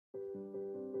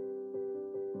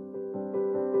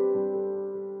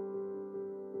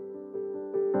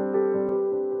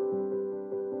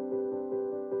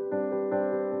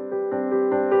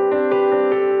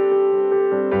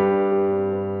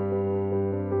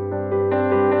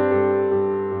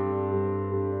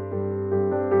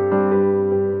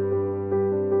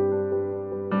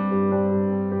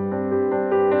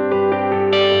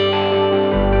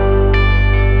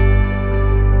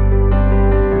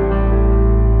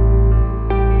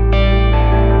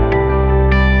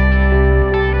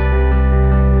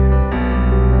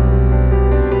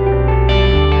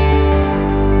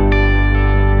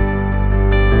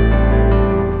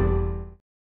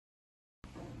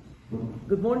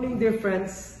morning, dear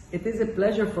friends. It is a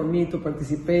pleasure for me to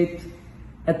participate,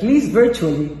 at least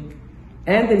virtually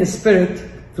and in spirit,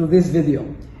 through this video,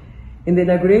 in the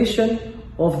inauguration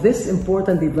of this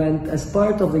important event. As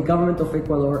part of the government of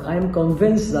Ecuador, I am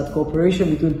convinced that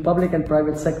cooperation between public and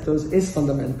private sectors is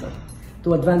fundamental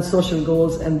to advance social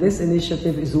goals, and this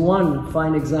initiative is one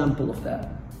fine example of that.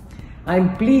 I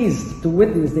am pleased to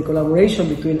witness the collaboration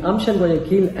between AmCham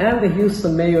Guayaquil and the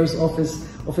Houston Mayor's Office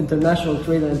of International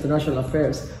Trade and International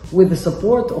Affairs, with the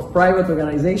support of private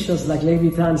organizations like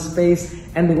Leviathan Space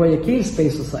and the Guayaquil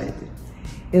Space Society.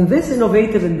 In this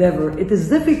innovative endeavor, it is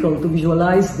difficult to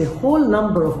visualize the whole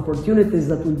number of opportunities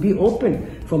that will be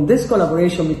open from this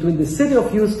collaboration between the city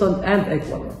of Houston and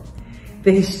Ecuador.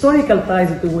 The historical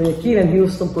ties between Guayaquil and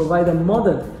Houston provide a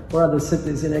model for other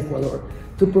cities in Ecuador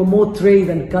to promote trade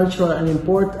and culture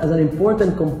as an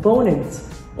important component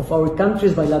of our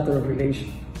country's bilateral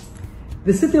relations.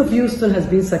 The city of Houston has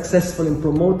been successful in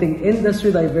promoting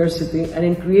industry diversity and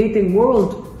in creating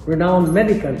world-renowned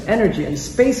medical, energy, and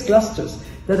space clusters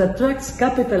that attracts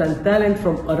capital and talent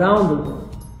from around the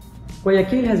world.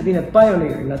 Guayaquil has been a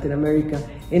pioneer in Latin America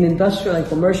in industrial and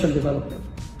commercial development.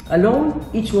 Alone,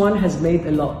 each one has made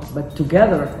a lot, but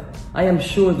together, I am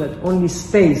sure that only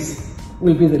space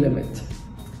will be the limit.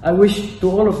 I wish to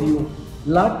all of you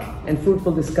luck and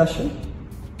fruitful discussion,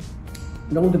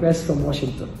 and all the best from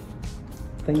Washington.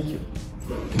 Thank you.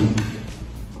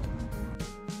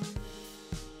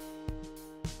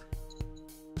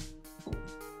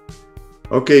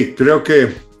 Ok, creo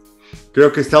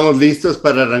que estamos listos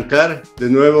para arrancar. De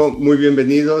nuevo, muy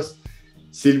bienvenidos.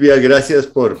 Silvia, gracias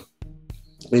por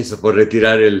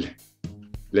retirar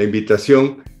la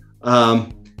invitación.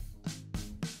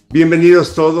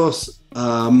 Bienvenidos todos.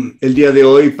 El día de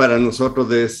hoy para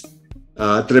nosotros es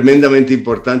tremendamente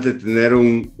importante tener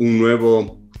un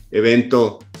nuevo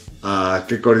evento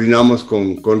que coordinamos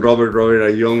con Robert. Robert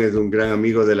Ayón es un gran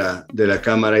amigo de la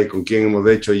Cámara y con quien hemos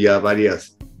hecho ya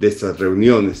varias de estas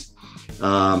reuniones.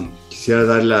 Quisiera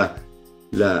dar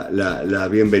la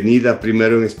bienvenida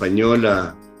primero en español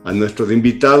a nuestros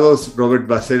invitados.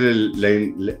 Robert va a hacer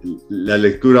la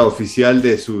lectura oficial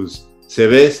de sus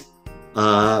CVs,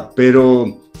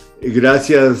 pero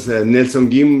gracias Nelson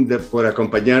Guim por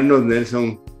acompañarnos.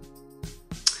 Nelson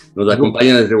nos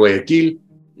acompaña desde Guayaquil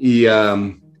y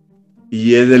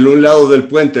es del un lado del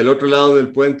puente. El otro lado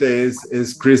del puente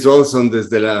es Chris Olson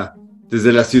desde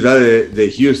la ciudad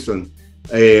de Houston.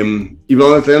 Y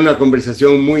vamos a tener una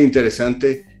conversación muy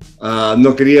interesante.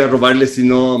 No quería robarles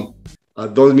sino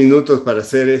 2 minutos para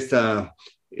hacer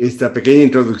esta pequeña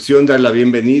introducción, dar la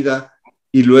bienvenida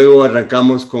y luego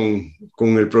arrancamos con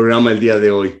el programa el día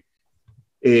de hoy.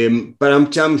 Para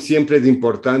AmCham siempre es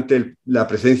importante la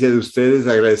presencia de ustedes.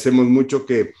 Agradecemos mucho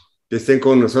que estén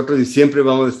con nosotros y siempre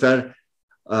vamos a estar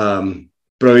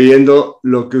proveyendo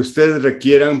lo que ustedes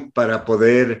requieran para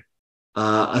poder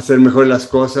hacer mejor las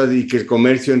cosas y que el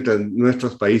comercio entre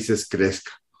nuestros países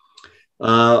crezca.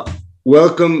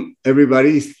 Welcome,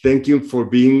 everybody. Thank you for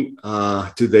being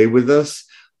today with us.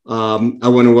 I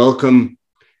want to welcome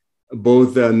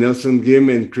both Nelson Guim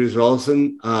and Chris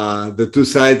Olson, the two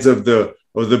sides of the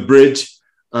bridge,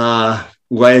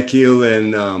 Guayaquil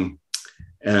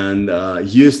and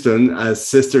Houston as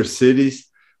sister cities.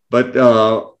 But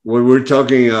what we're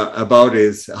talking about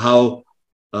is how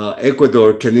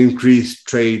Ecuador can increase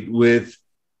trade with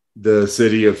the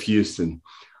city of Houston.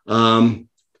 I'm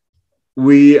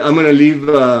going to leave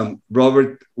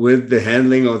Robert with the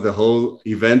handling of the whole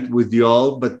event with you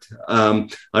all, but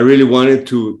I really wanted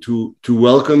to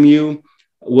welcome you,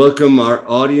 welcome our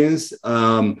audience,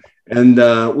 and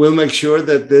we'll make sure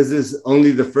that this is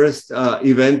only the first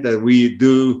event that we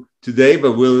do today,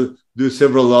 but we'll do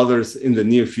several others in the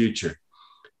near future.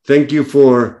 Thank you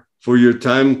for your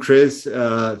time, Chris.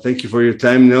 Thank you for your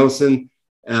time, Nelson.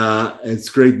 It's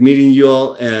great meeting you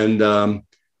all, and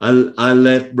I'll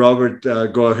let Robert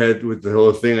go ahead with the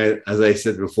whole thing, as I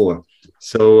said before.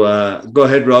 So go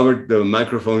ahead, Robert. The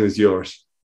microphone is yours.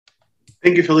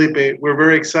 Thank you, Felipe. We're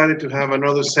very excited to have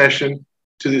another session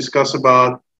to discuss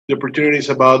about the opportunities,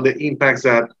 about the impacts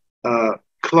that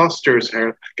clusters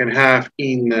can have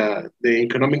in the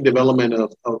economic development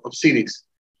of cities.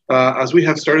 As we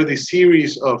have started this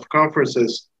series of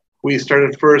conferences, we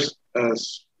started first a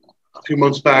few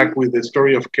months back with the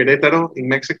story of Querétaro in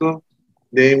Mexico.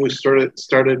 Then we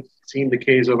started seeing the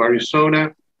case of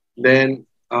Arizona. Then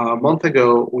a month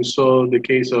ago, we saw the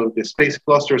case of the space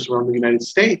clusters around the United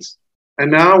States. And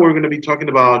now we're going to be talking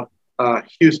about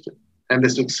Houston and the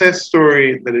success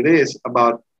story that it is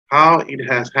about how it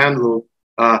has handled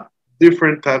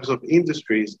different types of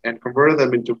industries and converted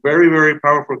them into very, very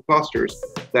powerful clusters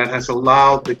that has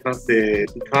allowed the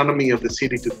economy of the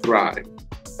city to thrive.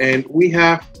 And we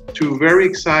have two very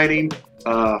exciting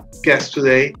guests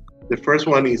today. The first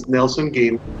one is Nelson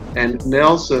Gim, and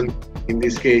Nelson, in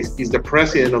this case, is the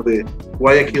president of the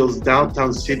Guayaquil's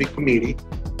Downtown Civic Committee.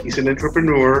 He's an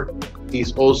entrepreneur.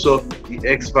 He's also the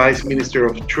ex-vice minister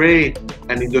of Trade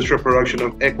and Industrial Production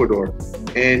of Ecuador.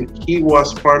 And he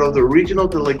was part of the regional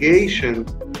delegation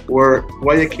where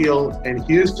Guayaquil and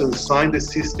Houston signed the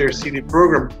Sister City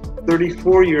program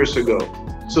 34 years ago.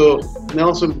 So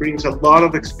Nelson brings a lot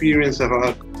of experience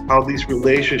about how this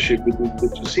relationship between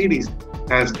the two cities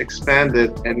has expanded,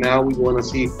 and now we want to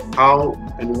see how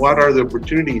and what are the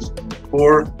opportunities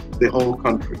for the whole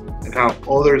country, and how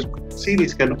other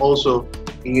cities can also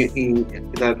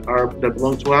that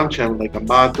belong to AmCham, like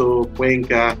Ambato,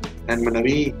 Cuenca, and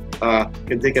Manabí,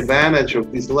 can take advantage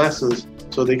of these lessons,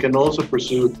 so they can also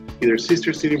pursue either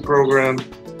sister city programs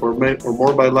or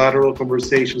more bilateral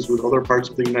conversations with other parts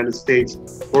of the United States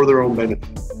for their own benefit.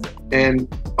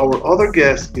 And our other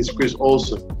guest is Chris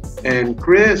Olson. And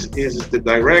Chris is the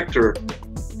director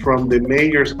from the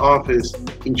mayor's office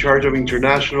in charge of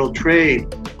international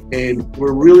trade. And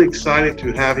we're really excited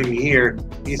to have him here.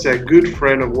 He's a good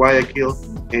friend of Guayaquil,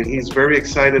 and he's very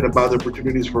excited about the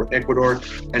opportunities for Ecuador.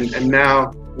 And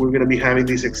now we're going to be having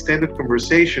these extended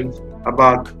conversations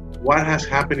about what has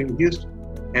happened in Houston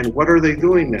and what are they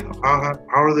doing now?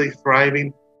 How are they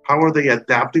thriving? How are they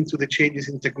adapting to the changes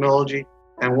in technology?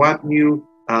 And what new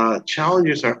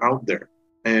challenges are out there?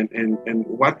 And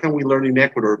what can we learn in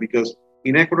Ecuador? Because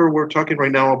in Ecuador, we're talking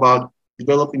right now about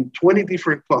developing 20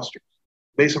 different clusters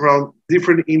based around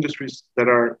different industries that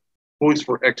are poised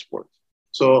for export.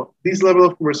 So this level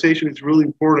of conversation is really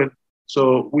important,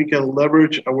 so we can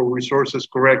leverage our resources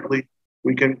correctly.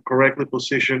 We can correctly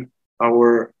position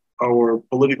our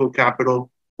political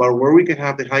capital, but where we can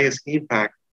have the highest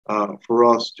impact for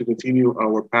us to continue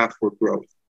our path for growth.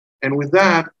 And with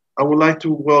that, I would like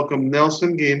to welcome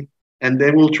Nelson Gim, and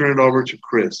then we'll turn it over to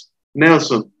Chris.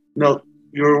 Nelson,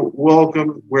 you're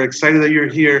welcome. We're excited that you're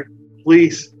here.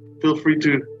 Please feel free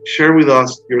to share with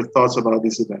us your thoughts about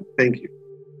this event. Thank you.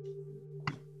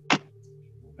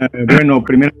 Bueno,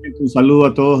 primeramente un saludo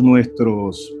a todos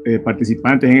nuestros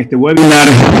participantes en este webinar,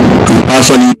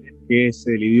 que es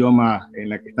el idioma en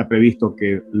la que está previsto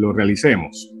que lo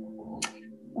realicemos.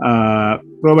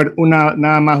 Robert,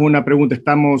 nada más una pregunta.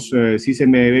 Estamos, ¿sí se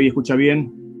me ve y escucha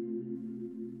bien?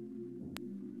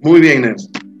 Muy bien,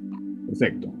 Nelson.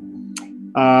 Perfecto.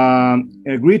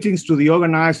 Greetings to the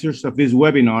organizers of this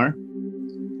webinar,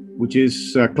 which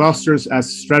is Clusters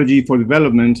as Strategy for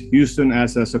Development, Houston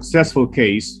as a Successful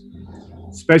Case,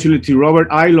 especially to Robert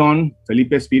Aylon,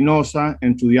 Felipe Espinosa,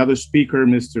 and to the other speaker,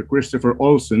 Mr. Christopher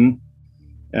Olson,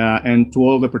 and to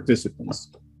all the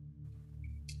participants.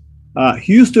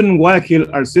 Houston and Guayaquil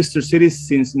are sister cities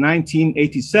since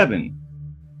 1987,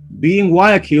 being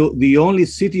Guayaquil the only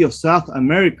city of South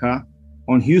America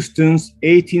on Houston's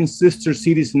 18 sister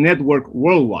cities network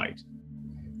worldwide,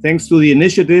 thanks to the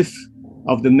initiative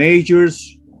of the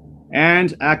mayors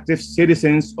and active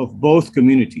citizens of both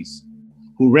communities,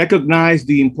 who recognize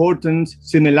the important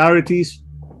similarities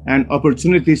and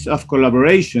opportunities of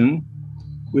collaboration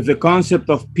with the concept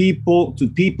of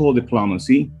people-to-people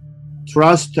diplomacy,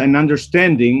 trust and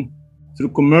understanding through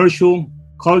commercial,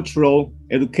 cultural,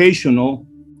 educational,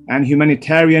 and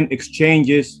humanitarian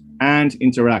exchanges and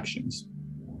interactions.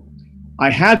 I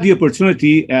had the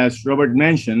opportunity, as Robert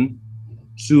mentioned,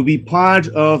 to be part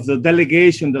of the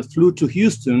delegation that flew to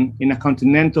Houston in a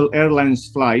Continental Airlines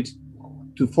flight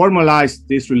to formalize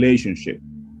this relationship,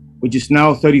 which is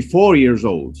now 34 years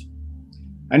old.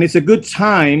 And it's a good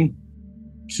time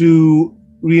to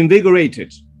reinvigorate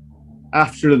it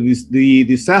after the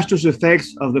disastrous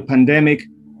effects of the pandemic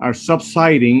are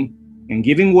subsiding and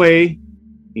giving way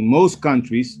in most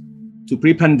countries to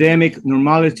pre-pandemic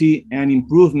normality and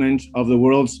improvement of the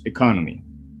world's economy.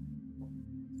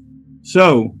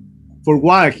 So, for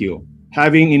Guayaquil,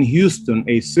 having in Houston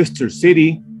a sister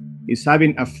city is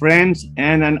having a friend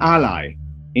and an ally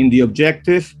in the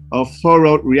objective of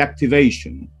thorough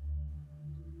reactivation.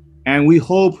 And we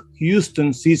hope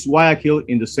Houston sees Guayaquil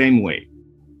in the same way.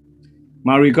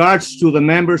 My regards to the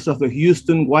members of the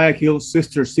Houston-Guayaquil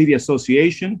Sister City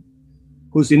Association,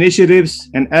 whose initiatives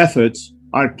and efforts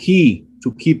are key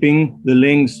to keeping the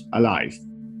links alive.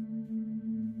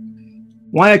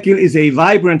 Guayaquil is a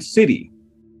vibrant city,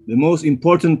 the most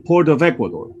important port of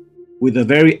Ecuador, with a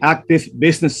very active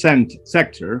business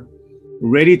sector,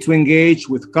 ready to engage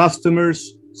with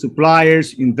customers,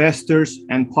 suppliers, investors,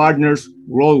 and partners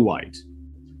worldwide.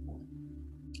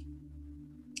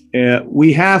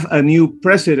 We have a new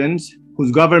president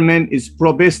whose government is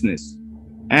pro-business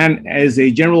and as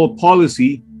a general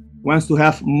policy wants to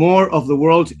have more of the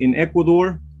world in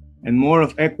Ecuador and more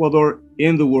of Ecuador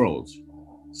in the world,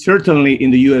 certainly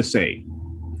in the USA.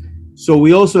 So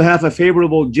we also have a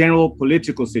favorable general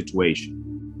political situation.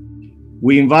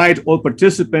 We invite all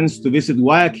participants to visit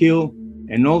Guayaquil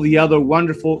and all the other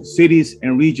wonderful cities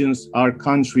and regions our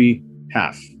country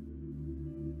have.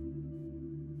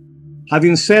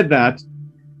 Having said that,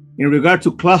 in regard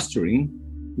to clustering,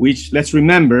 which, let's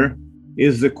remember,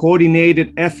 is the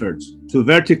coordinated effort to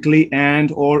vertically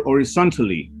and or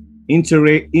horizontally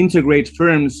integrate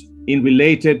firms in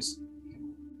related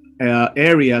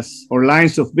areas or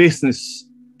lines of business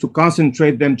to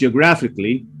concentrate them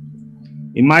geographically.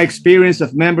 In my experience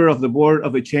as member of the board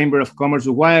of the Chamber of Commerce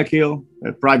of Guayaquil,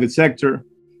 a private sector,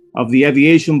 of the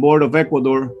Aviation Board of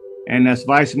Ecuador, and as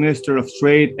Vice Minister of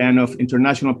Trade and of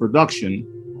International Production,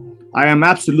 I am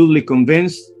absolutely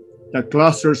convinced that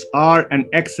clusters are an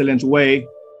excellent way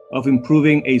of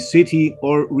improving a city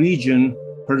or region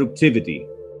productivity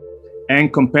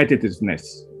and competitiveness.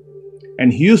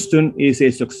 And Houston is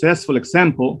a successful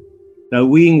example that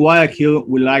we in Guayaquil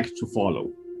would like to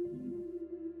follow.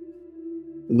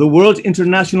 The World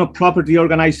International Property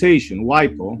Organization,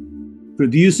 WIPO,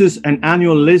 produces an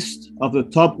annual list of the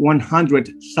top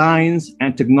 100 science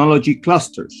and technology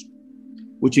clusters,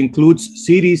 which includes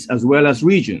cities as well as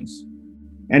regions.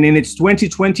 And in its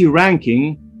 2020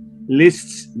 ranking,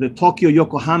 lists the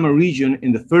Tokyo-Yokohama region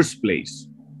in the first place,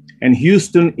 and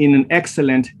Houston in an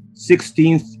excellent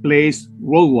 16th place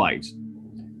worldwide.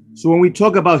 So when we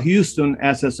talk about Houston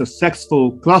as a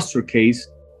successful cluster case,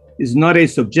 it's not a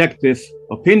subjective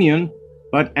opinion,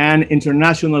 but an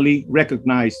internationally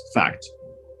recognized fact.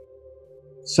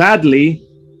 Sadly,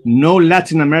 no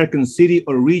Latin American city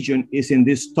or region is in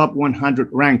this top 100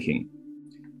 ranking,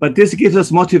 but this gives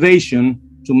us motivation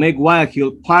to make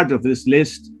Guayaquil part of this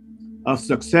list of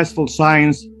successful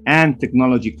science and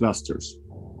technology clusters.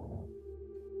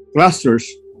 Clusters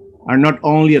are not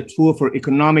only a tool for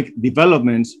economic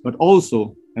development, but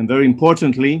also, and very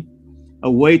importantly,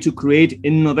 a way to create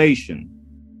innovation,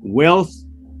 wealth,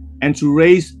 and to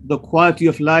raise the quality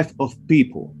of life of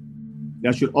people.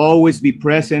 That should always be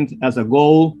present as a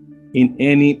goal in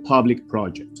any public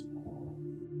project.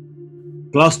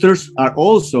 Clusters are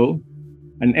also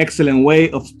an excellent way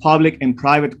of public and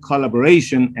private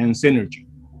collaboration and synergy.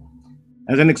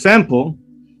 As an example,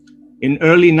 in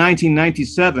early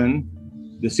 1997,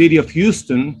 the city of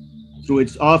Houston, through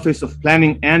its Office of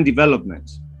Planning and Development,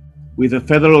 with a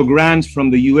federal grant from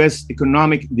the U.S.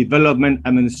 Economic Development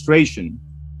Administration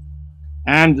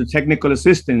and the technical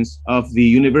assistance of the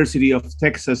University of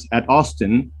Texas at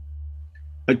Austin,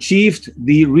 achieved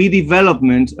the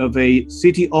redevelopment of a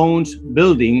city-owned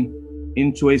building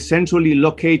into a centrally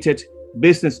located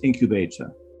business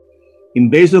incubator, in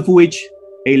base of which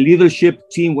a leadership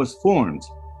team was formed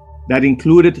that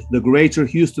included the Greater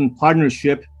Houston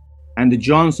Partnership and the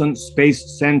Johnson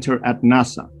Space Center at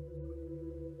NASA.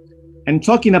 And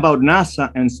talking about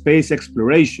NASA and space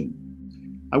exploration,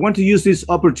 I want to use this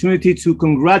opportunity to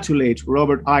congratulate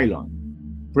Robert Aylon,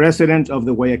 president of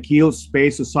the Guayaquil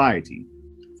Space Society,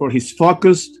 for his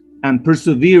focused and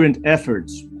perseverant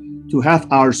efforts to have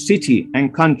our city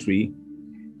and country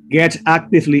get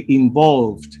actively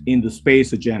involved in the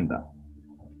space agenda.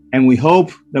 And we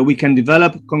hope that we can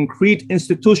develop concrete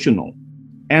institutional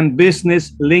and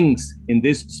business links in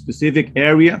this specific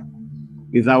area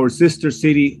with our sister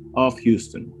city of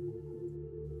Houston.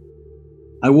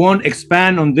 I won't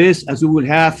expand on this, as we will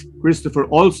have Christopher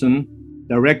Olson,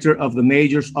 Director of the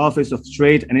Major's Office of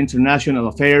Trade and International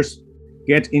Affairs,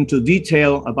 get into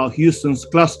detail about Houston's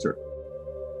cluster,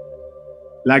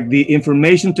 like the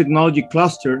information technology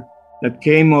cluster that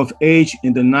came of age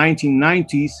in the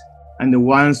 1990s and the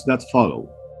ones that follow.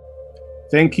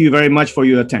 Thank you very much for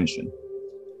your attention.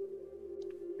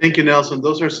 Thank you, Nelson.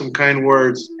 Those are some kind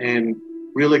words, and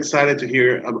really excited to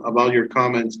hear about your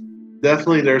comments.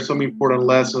 Definitely, there are some important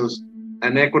lessons,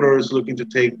 and Ecuador is looking to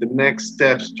take the next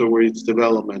steps towards its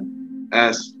development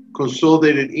as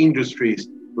consolidated industries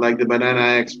like the banana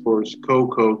exports,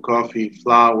 cocoa, coffee,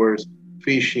 flowers,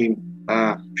 fishing,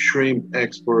 shrimp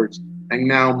exports, and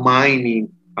now mining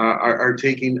are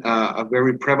taking a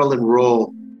very prevalent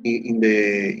role in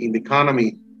the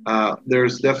economy.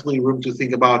 There's definitely room to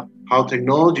think about how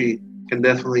technology can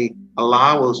definitely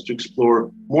allow us to explore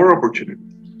more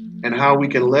opportunities and how we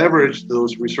can leverage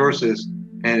those resources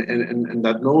and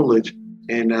that knowledge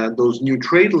and those new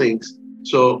trade links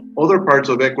so other parts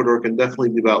of Ecuador can definitely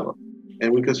develop.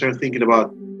 And we can start thinking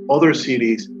about other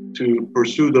cities to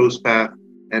pursue those paths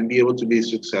and be able to be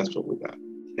successful with that.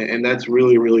 And that's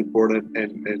really, really important,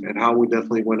 and how we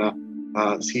definitely want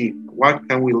to see what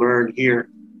can we learn here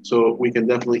so we can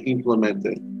definitely implement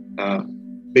it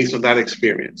based on that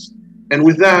experience. And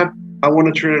with that, I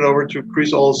want to turn it over to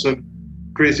Chris Olson.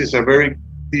 Chris is a very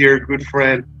dear, good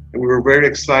friend, and we were very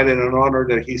excited and honored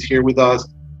that he's here with us.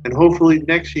 And hopefully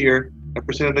next year, I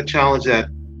presented a challenge that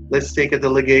let's take a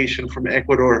delegation from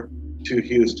Ecuador to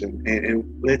Houston, and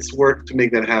let's work to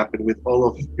make that happen with all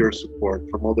of your support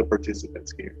from all the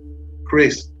participants here.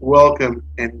 Chris, welcome,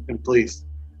 and please,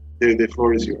 the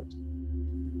floor is yours.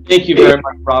 Thank you very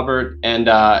much, Robert, and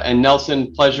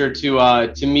Nelson. Pleasure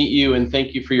to meet you, and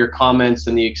thank you for your comments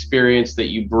and the experience that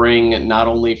you bring, not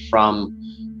only from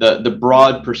the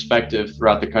broad perspective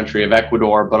throughout the country of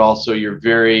Ecuador, but also your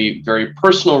very, very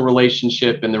personal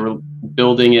relationship and the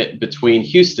building it between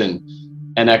Houston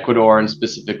and Ecuador, and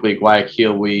specifically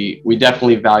Guayaquil. We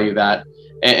definitely value that.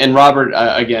 And Robert,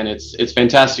 again, it's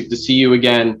fantastic to see you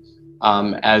again.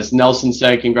 As Nelson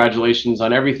said, congratulations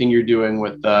on everything you're doing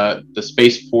with the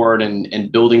spaceport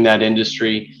and building that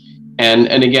industry. And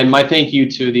again, my thank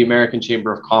you to the American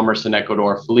Chamber of Commerce in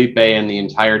Ecuador, Felipe, and the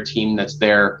entire team that's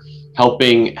there,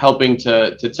 helping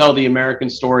to tell the American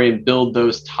story and build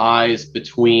those ties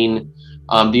between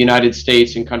the United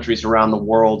States and countries around the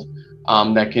world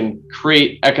that can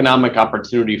create economic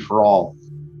opportunity for all.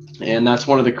 And that's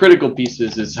one of the critical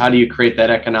pieces, is how do you create that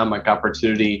economic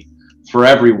opportunity for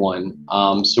everyone,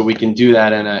 so we can do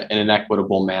that in an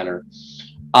equitable manner.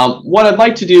 What I'd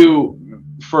like to do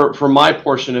for my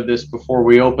portion of this before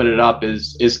we open it up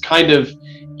is kind of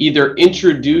either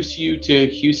introduce you to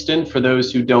Houston for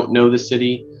those who don't know the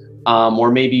city,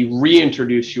 or maybe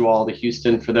reintroduce you all to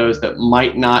Houston for those that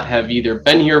might not have either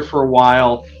been here for a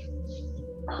while,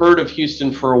 heard of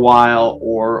Houston for a while,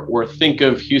 or think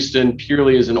of Houston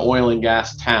purely as an oil and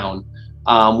gas town,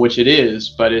 which it is,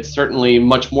 but it's certainly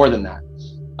much more than that.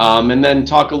 And then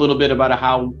talk a little bit about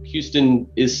how Houston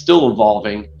is still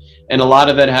evolving. And a lot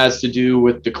of that has to do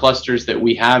with the clusters that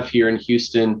we have here in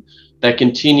Houston that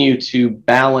continue to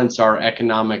balance our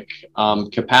economic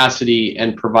capacity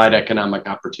and provide economic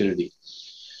opportunity.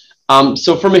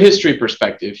 So from a history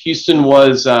perspective, Houston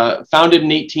was founded in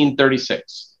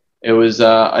 1836. It was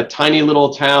a tiny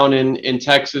little town in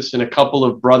Texas, and a couple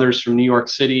of brothers from New York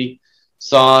City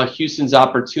saw Houston's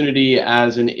opportunity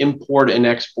as an import and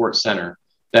export center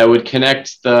that would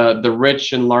connect the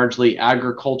rich and largely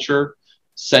agriculture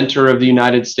center of the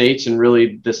United States, and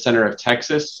really the center of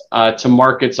Texas, to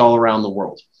markets all around the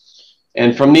world.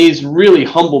 And from these really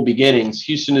humble beginnings,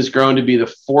 Houston has grown to be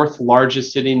the 4th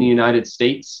largest city in the United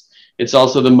States. It's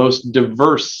also the most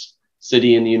diverse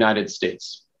city in the United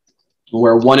States,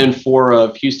 where 1 in 4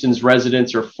 of Houston's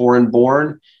residents are foreign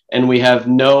born, and we have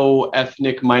no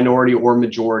ethnic minority or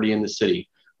majority in the city.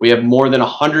 We have more than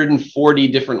 140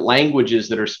 different languages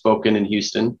that are spoken in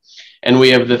Houston, and we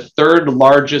have the 3rd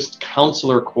largest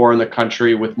consular corps in the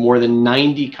country, with more than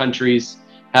 90 countries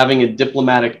having a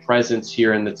diplomatic presence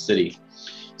here in the city.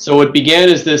 So it began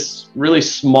as this really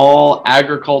small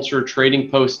agriculture trading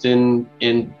post in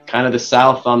kind of the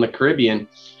South on the Caribbean,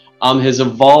 has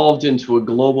evolved into a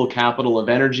global capital of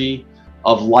energy,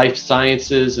 of life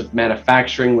sciences, of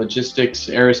manufacturing, logistics,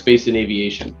 aerospace, and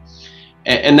aviation.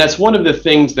 And that's one of the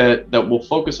things that we'll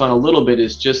focus on a little bit,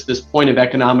 is just this point of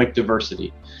economic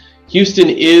diversity. Houston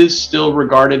is still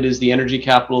regarded as the energy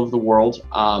capital of the world.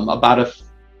 About a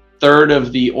third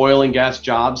of the oil and gas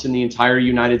jobs in the entire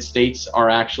United States are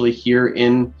actually here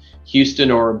in Houston,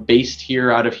 or based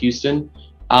here out of Houston.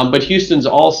 But Houston's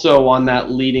also on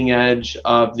that leading edge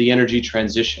of the energy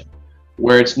transition,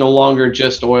 where it's no longer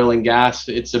just oil and gas.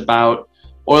 It's about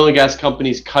oil and gas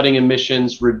companies cutting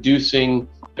emissions, reducing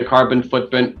the carbon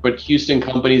footprint, but Houston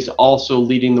companies also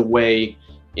leading the way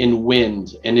in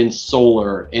wind and in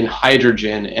solar, in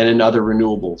hydrogen, and in other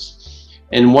renewables.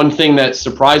 And one thing that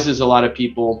surprises a lot of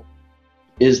people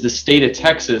is the state of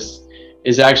Texas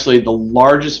is actually the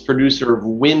largest producer of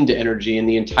wind energy in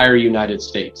the entire United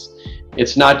States.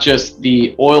 It's not just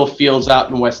the oil fields out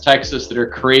in West Texas that are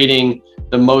creating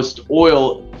the most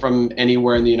oil from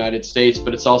anywhere in the United States,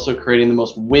 but it's also creating the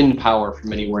most wind power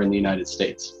from anywhere in the United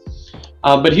States.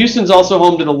 But Houston's also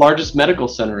home to the largest medical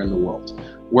center in the world,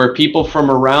 where people from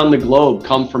around the globe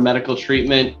come for medical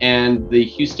treatment, and the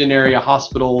Houston area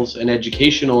hospitals and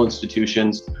educational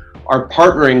institutions are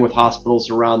partnering with hospitals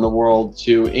around the world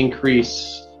to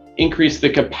increase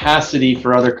the capacity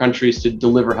for other countries to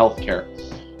deliver healthcare.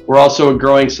 We're also a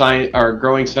growing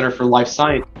center for life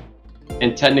science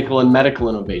and technical and medical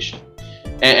innovation.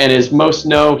 And as most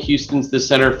know, Houston's the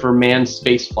center for manned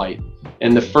spaceflight.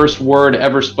 And the first word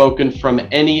ever spoken from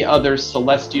any other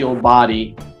celestial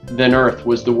body than Earth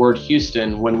was the word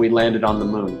Houston when we landed on the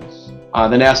moon.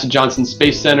 The NASA Johnson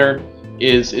Space Center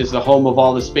is the home of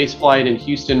all the space flight, and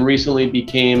Houston recently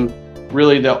became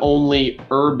really the only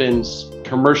urban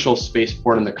commercial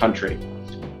spaceport in the country.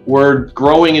 We're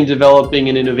growing and developing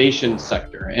an innovation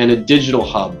sector and a digital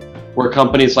hub where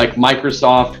companies like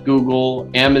Microsoft, Google,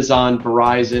 Amazon,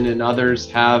 Verizon, and others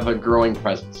have a growing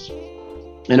presence.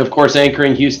 And of course,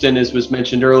 anchoring Houston, as was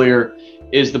mentioned earlier,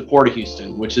 is the Port of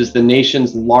Houston, which is the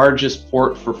nation's largest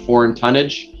port for foreign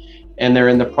tonnage. And they're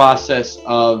in the process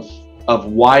of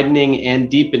widening and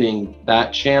deepening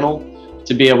that channel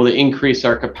to be able to increase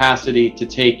our capacity to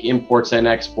take imports and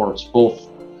exports, both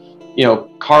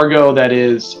cargo that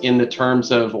is in the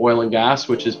terms of oil and gas,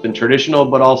 which has been traditional,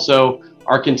 but also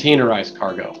our containerized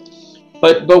cargo.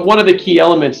 But one of the key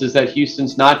elements is that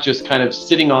Houston's not just kind of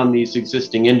sitting on these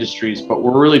existing industries, but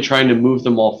we're really trying to move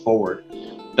them all forward.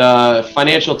 The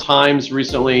Financial Times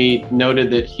recently noted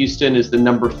that Houston is the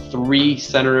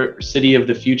 #3 city of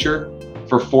the future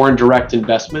for foreign direct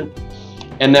investment.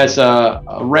 And that's a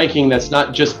ranking that's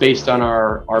not just based on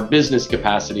our business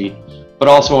capacity, but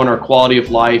also on our quality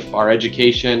of life, our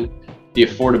education, the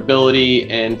affordability,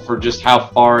 and for just how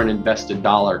far an invested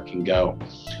dollar can go.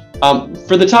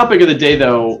 For the topic of the day,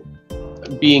 though,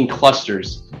 being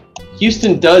clusters,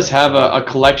 Houston does have a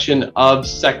collection of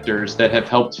sectors that have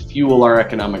helped fuel our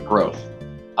economic growth.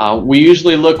 We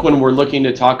usually look, when we're looking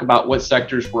to talk about what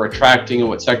sectors we're attracting and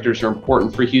what sectors are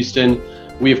important for Houston,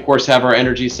 we of course have our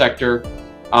energy sector,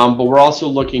 but we're also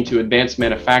looking to advanced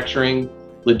manufacturing,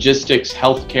 logistics,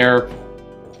 healthcare,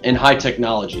 and high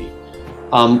technology.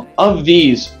 Of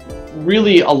these,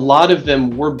 really a lot of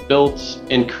them were built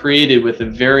and created with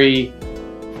very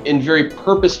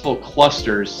purposeful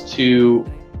clusters to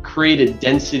create a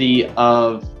density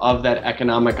of that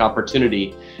economic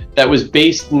opportunity that was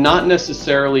based not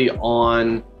necessarily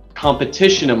on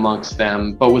competition amongst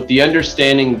them, but with the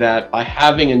understanding that by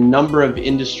having a number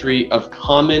of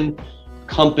common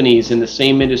companies in the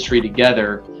same industry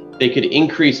together, they could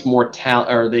increase more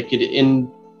talent, or they could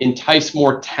entice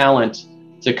more talent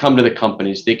to come to the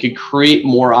companies. They could create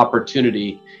more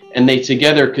opportunity, and they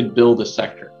together could build a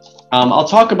sector. I'll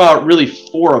talk about really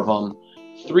 4 of them.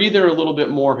 3 that are a little bit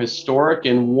more historic,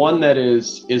 and 1 that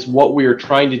is what we are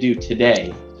trying to do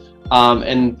today.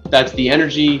 And that's the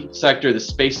energy sector, the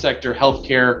space sector,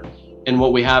 healthcare, and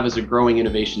what we have as a growing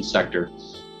innovation sector.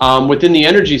 Within the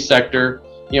energy sector,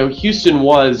 Houston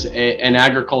was an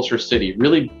agriculture city,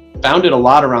 really founded a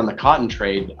lot around the cotton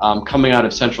trade coming out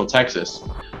of Central Texas.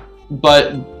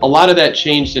 But a lot of that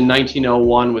changed in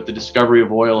 1901 with the discovery of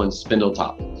oil in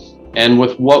Spindletop. And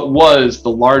with what was the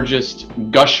largest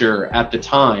gusher at the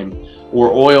time, where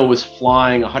oil was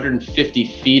flying 150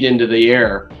 feet into the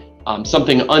air,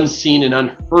 something unseen and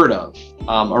unheard of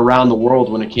around the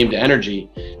world when it came to energy,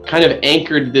 kind of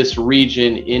anchored this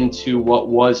region into what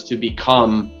was to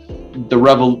become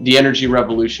the energy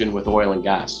revolution with oil and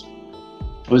gas.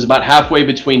 It was about halfway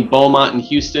between Beaumont and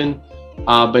Houston,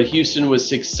 but Houston was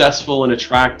successful in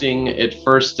attracting at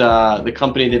first the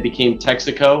company that became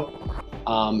Texaco,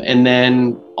 and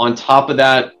then on top of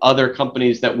that, other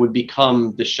companies that would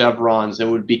become the Chevrons and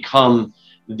would become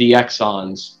the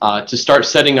Exxons to start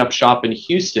setting up shop in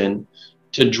Houston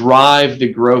to drive the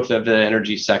growth of the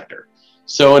energy sector.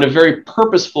 So in a very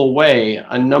purposeful way,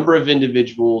 a number of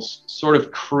individuals sort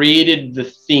of created the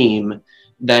theme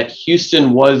that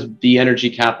Houston was the energy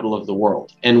capital of the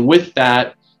world. And with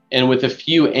that, and with a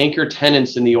few anchor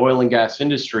tenants in the oil and gas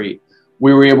industry,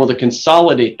 we were able to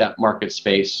consolidate that market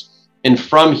space, and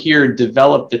from here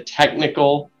develop the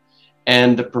technical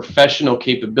and the professional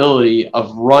capability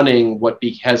of running what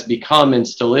has become and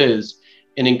still is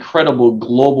an incredible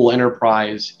global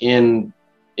enterprise in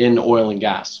oil and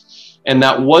gas. And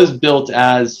that was built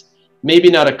as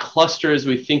maybe not a cluster as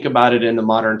we think about it in the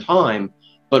modern time,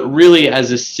 but really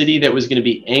as a city that was going to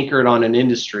be anchored on an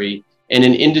industry, and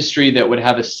an industry that would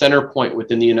have a center point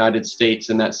within the United States,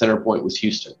 and that center point was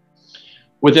Houston.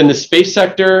 Within the space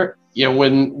sector,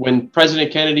 when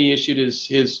President Kennedy issued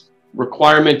his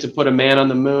requirement to put a man on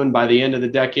the moon by the end of the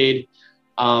decade,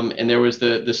 and there was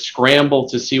the scramble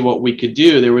to see what we could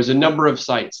do, there was a number of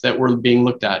sites that were being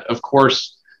looked at. Of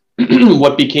course,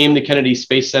 what became the Kennedy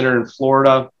Space Center in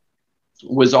Florida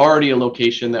was already a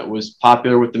location that was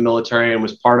popular with the military and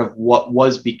was part of what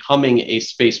was becoming a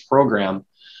space program.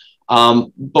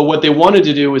 But what they wanted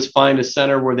to do was find a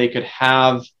center where they could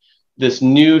have this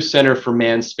new center for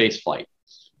manned spaceflight.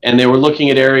 And they were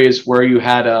looking at areas where you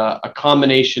had a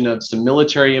combination of some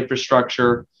military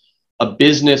infrastructure, a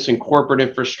business and corporate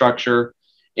infrastructure,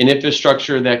 an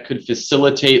infrastructure that could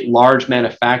facilitate large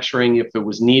manufacturing if it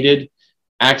was needed,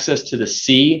 access to the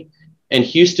sea, And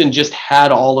Houston just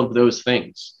had all of those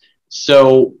things.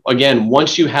 So again,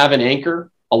 once you have an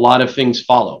anchor, a lot of things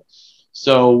follow.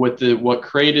 So with what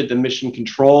created the Mission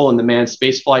Control and the Manned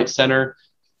Spaceflight Center,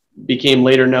 became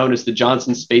later known as the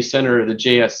Johnson Space Center or the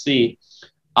JSC,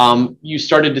 you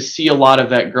started to see a lot of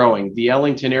that growing. The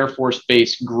Ellington Air Force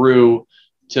Base grew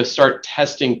to start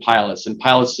testing pilots and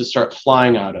pilots to start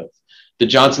flying out of. The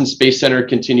Johnson Space Center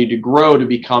continued to grow to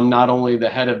become not only the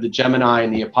head of the Gemini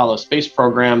and the Apollo space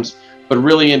programs, but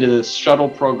really into the shuttle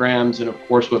programs and of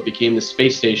course what became the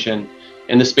space station.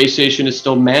 And the space station is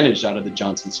still managed out of the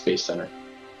Johnson Space Center.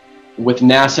 With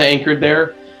NASA anchored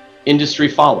there, industry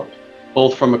followed,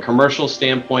 both from a commercial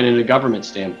standpoint and a government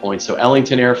standpoint. So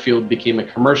Ellington Airfield became a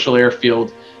commercial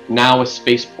airfield, now a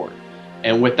spaceport.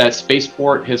 And with that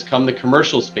spaceport has come the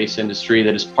commercial space industry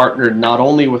that is partnered not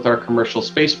only with our commercial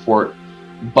spaceport,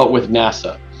 but with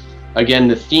NASA. Again,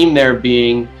 the theme there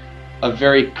being a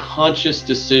very conscious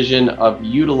decision of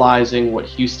utilizing what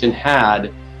Houston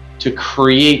had to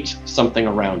create something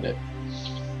around it.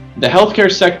 The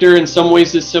healthcare sector in some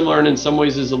ways is similar and in some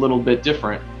ways is a little bit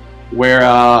different, where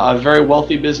a very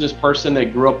wealthy business person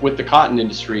that grew up with the cotton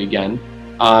industry again,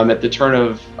 at the turn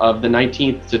of the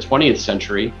 19th to 20th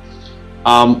century,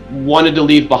 wanted to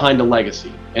leave behind a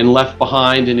legacy and left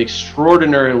behind an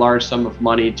extraordinary large sum of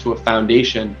money to a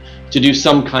foundation to do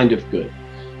some kind of good.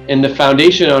 And the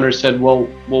foundation owner said, well,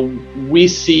 we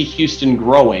see Houston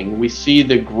growing. We see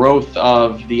the growth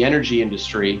of the energy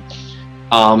industry,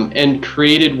 and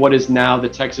created what is now the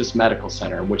Texas Medical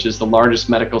Center, which is the largest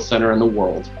medical center in the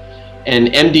world. And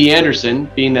MD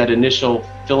Anderson, being that initial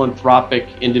philanthropic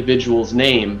individual's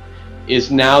name,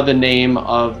 is now the name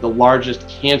of the largest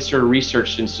cancer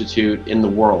research institute in the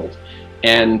world,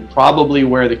 and probably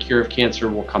where the cure of cancer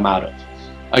will come out of.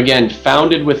 Again,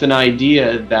 founded with an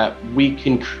idea that we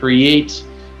can create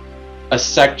a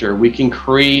sector, we can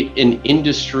create an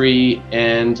industry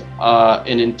and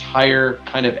an entire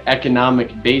kind of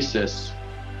economic basis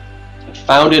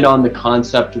founded on the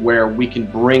concept where we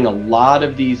can bring a lot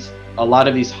of these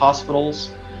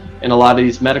hospitals and a lot of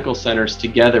these medical centers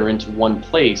together into one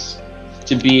place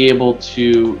to be able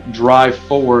to drive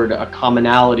forward a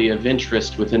commonality of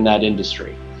interest within that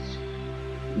industry.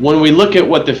 When we look at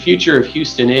what the future of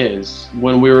Houston is,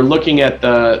 when we were looking at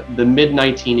the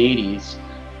mid-1980s,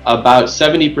 about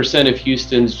 70% of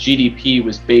Houston's GDP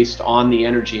was based on the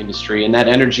energy industry, and that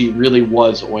energy really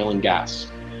was oil and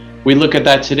gas. We look at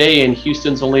that today, and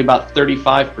Houston's only about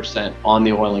 35% on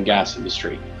the oil and gas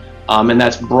industry. And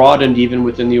that's broadened even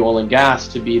within the oil and gas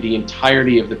to be the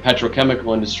entirety of the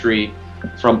petrochemical industry,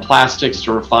 from plastics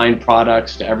to refined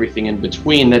products to everything in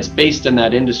between that's based in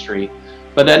that industry.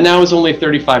 But that now is only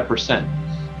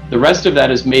 35%. The rest of that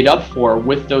is made up for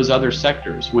with those other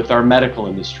sectors, with our medical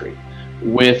industry,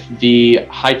 with the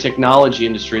high technology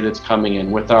industry that's coming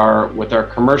in, with our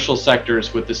commercial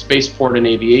sectors, with the spaceport and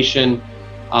aviation,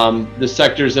 the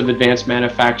sectors of advanced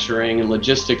manufacturing and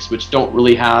logistics, which don't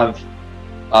really have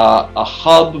a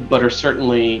hub, but are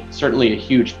certainly a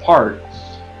huge part.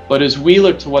 But as we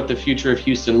look to what the future of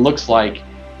Houston looks like,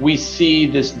 we see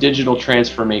this digital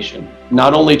transformation,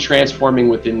 not only transforming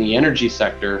within the energy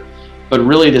sector, but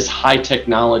really this high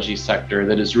technology sector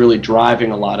that is really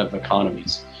driving a lot of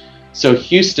economies. So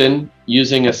Houston,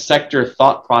 using a sector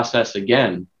thought process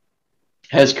again,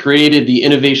 has created the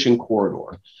innovation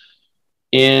corridor.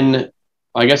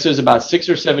 I guess it was about 6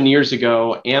 or 7 years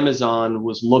ago, Amazon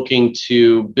was looking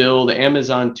to build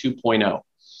Amazon 2.0.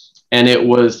 And it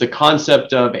was the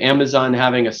concept of Amazon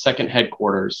having a second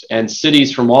headquarters, and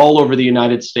cities from all over the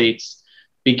United States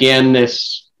began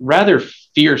this rather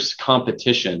fierce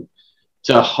competition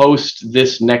to host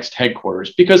this next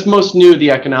headquarters because most knew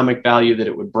the economic value that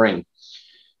it would bring.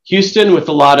 Houston, with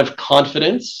a lot of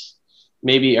confidence,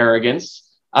 maybe arrogance,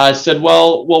 said,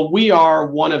 well, we are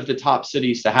one of the top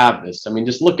cities to have this. I mean,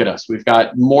 just look at us. We've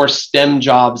got more STEM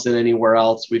jobs than anywhere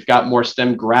else. We've got more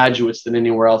STEM graduates than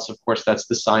anywhere else. Of course, that's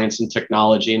the science and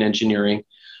technology and engineering.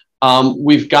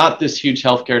 We've got this huge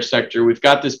healthcare sector. We've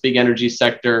got this big energy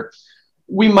sector.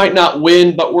 We might not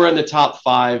win, but we're in the top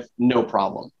 5, no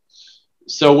problem.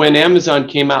 So when Amazon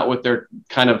came out with their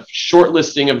kind of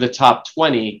shortlisting of the top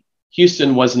 20,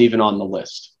 Houston wasn't even on the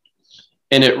list.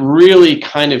 And it really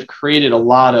kind of created a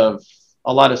lot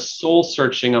of soul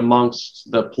searching amongst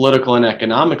the political and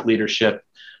economic leadership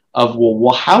of,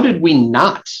 well, how did we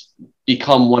not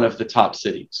become one of the top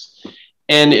cities?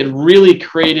 And it really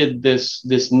created this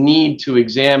need to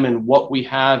examine what we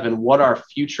have and what our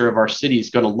future of our city is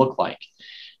going to look like,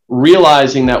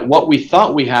 realizing that what we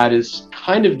thought we had is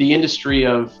kind of the industry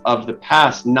of the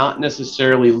past, not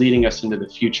necessarily leading us into the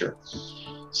future.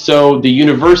 So the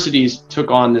universities took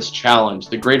on this challenge.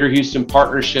 The Greater Houston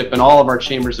Partnership and all of our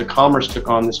chambers of commerce took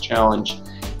on this challenge.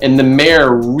 And the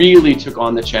mayor really took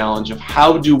on the challenge of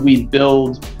how do we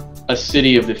build a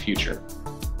city of the future?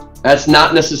 That's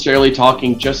not necessarily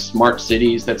talking just smart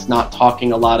cities. That's not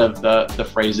talking a lot of the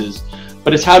phrases,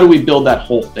 but it's how do we build that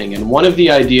whole thing? And one of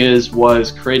the ideas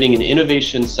was creating an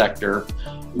innovation sector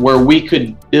where we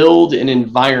could build an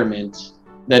environment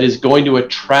that is going to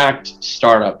attract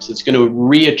startups. It's going to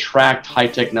re-attract high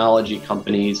technology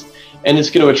companies, and it's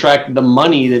going to attract the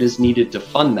money that is needed to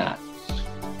fund that.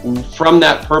 From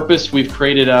that purpose, we've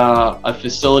created a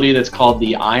facility that's called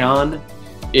the ION.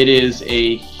 It is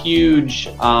a huge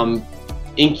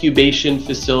incubation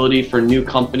facility for new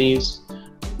companies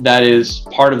that is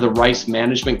part of the Rice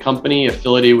Management Company,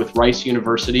 affiliated with Rice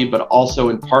University, but also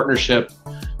in partnership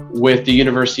with the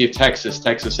University of Texas,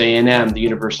 Texas A&M, the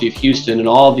University of Houston, and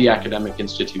all of the academic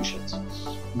institutions.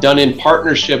 Done in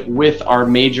partnership with our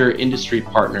major industry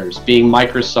partners, being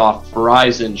Microsoft,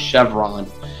 Verizon, Chevron,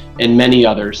 and many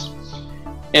others.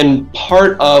 And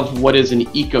part of what is an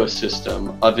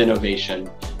ecosystem of innovation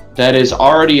that has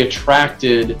already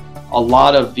attracted a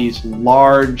lot of these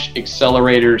large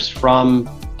accelerators from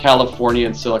California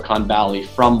and Silicon Valley,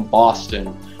 from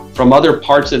Boston, from other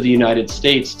parts of the United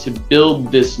States to build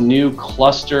this new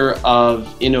cluster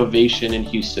of innovation in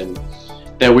Houston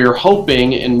that we are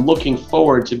hoping and looking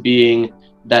forward to being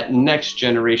that next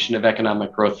generation of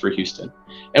economic growth for Houston.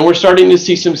 And we're starting to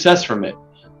see success from it.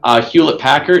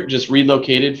 Hewlett-Packard just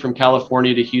relocated from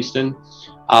California to Houston.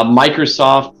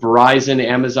 Microsoft, Verizon,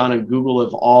 Amazon, and Google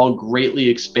have all greatly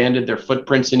expanded their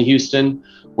footprints in Houston.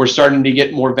 We're starting to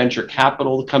get more venture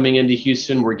capital coming into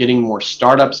Houston. We're getting more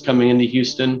startups coming into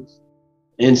Houston.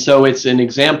 And so it's an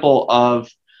example of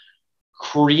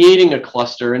creating a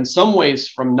cluster in some ways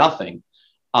from nothing,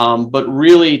 but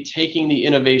really taking the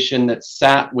innovation that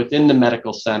sat within the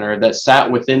medical center, that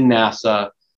sat within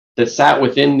NASA, that sat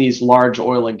within these large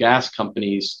oil and gas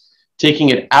companies, taking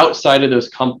it outside of those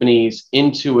companies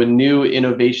into a new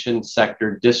innovation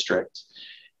sector district,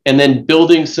 and then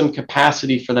building some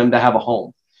capacity for them to have a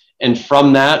home. And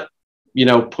from that, you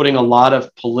know, putting a lot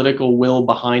of political will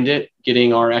behind it,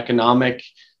 getting our economic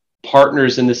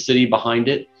partners in the city behind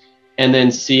it, and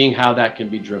then seeing how that can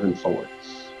be driven forward.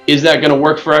 Is that going to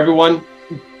work for everyone?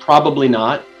 Probably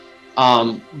not.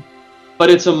 But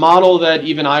it's a model that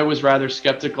even I was rather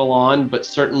skeptical on, but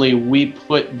certainly we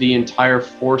put the entire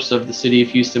force of the city of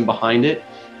Houston behind it,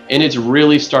 and it's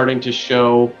really starting to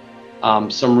show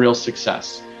some real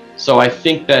success. So I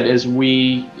think that as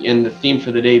we, in the theme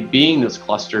for the day being those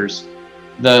clusters,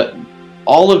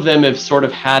 all of them have sort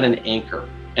of had an anchor,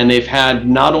 and they've had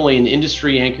not only an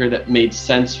industry anchor that made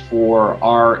sense for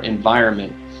our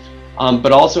environment,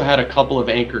 but also had a couple of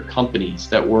anchor companies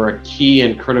that were a key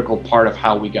and critical part of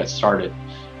how we got started.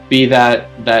 Be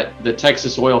that the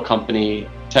Texas Oil Company,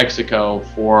 Texaco,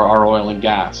 for our oil and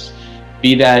gas.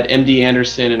 Be that MD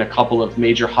Anderson and a couple of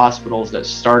major hospitals that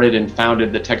started and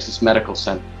founded the Texas Medical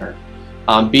Center.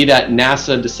 Be that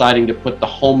NASA deciding to put the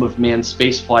home of manned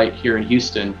spaceflight here in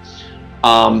Houston,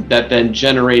 that then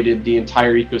generated the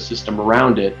entire ecosystem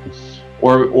around it.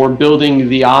 Or building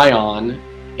the ION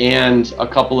and a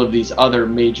couple of these other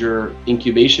major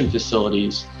incubation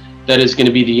facilities that is going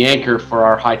to be the anchor for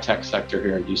our high-tech sector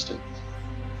here in Houston.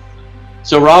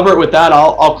 So Robert, with that,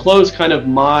 I'll close kind of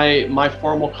my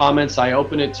formal comments. I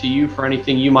open it to you for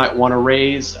anything you might want to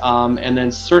raise, and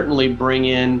then certainly bring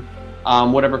in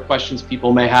whatever questions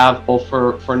people may have, both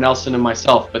for Nelson and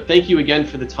myself. But thank you again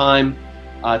for the time.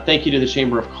 Thank you to the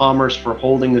Chamber of Commerce for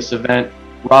holding this event,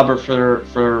 Robert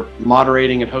for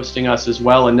moderating and hosting us as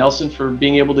well, and Nelson for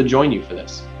being able to join you for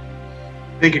this.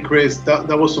 Thank you, Chris. That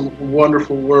was some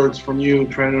wonderful words from you,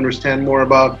 trying to understand more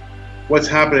about what's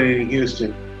happening in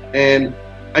Houston. And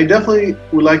I definitely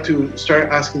would like to start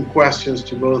asking questions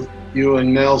to both you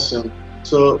and Nelson.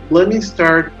 So let me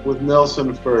start with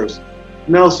Nelson first.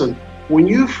 Nelson, when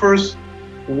you first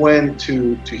went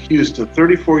to Houston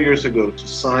 34 years ago to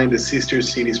sign the Sister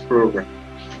Cities program,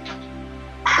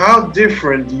 how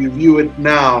different do you view it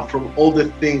now from all the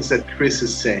things that Chris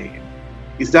is saying?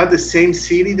 Is that the same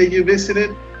city that you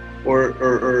visited, or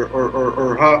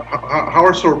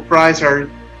how surprised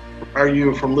are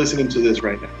you from listening to this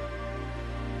right now?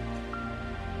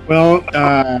 Well,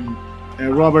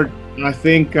 Robert, I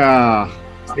think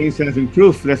things have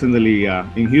improved definitely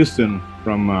in Houston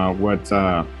from what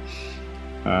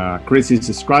Chris is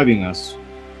describing us.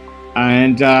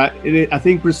 And I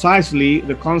think precisely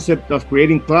the concept of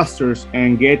creating clusters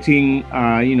and getting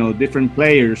different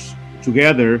players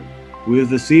together with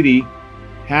the city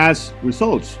has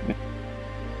results.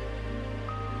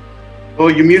 Oh,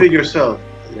 you muted yourself.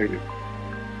 There you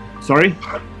go. Sorry?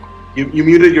 You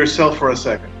muted yourself for a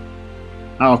second.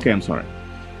 Oh, okay, I'm sorry.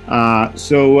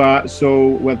 So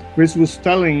what Chris was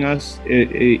telling us,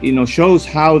 shows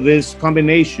how this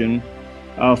combination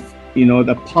of,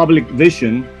 the public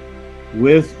vision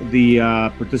with the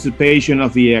participation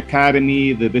of the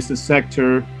academy, the business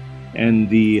sector, and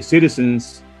the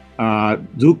citizens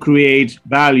do create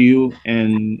value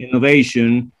and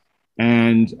innovation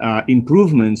and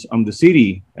improvements on the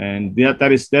city. And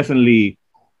that is definitely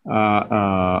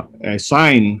a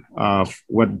sign of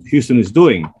what Houston is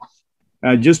doing.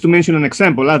 Just to mention an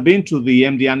example, I've been to the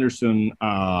MD Anderson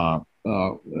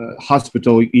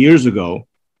hospital years ago,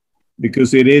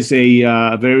 because it is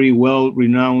a very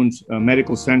well-renowned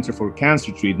medical center for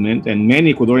cancer treatment, and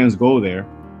many Ecuadorians go there.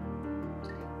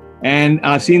 And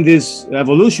I've seen this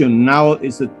evolution. Now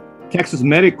it's a Texas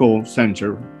Medical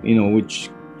Center, which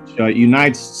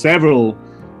unites several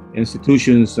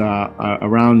institutions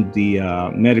around the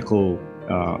medical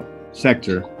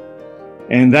sector.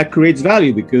 And that creates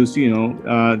value because,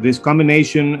 this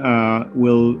combination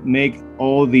will make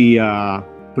all the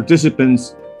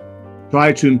participants try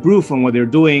to improve on what they're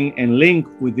doing and link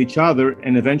with each other,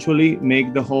 and eventually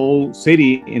make the whole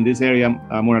city in this area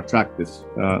more attractive.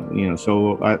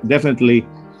 So definitely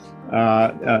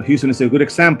Houston is a good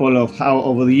example of how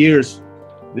over the years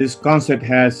this concept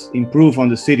has improved on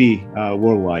the city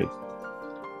worldwide.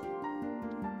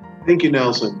 Thank you,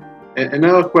 Nelson. And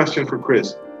now a question for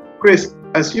Chris. Chris,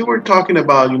 as you were talking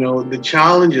about, the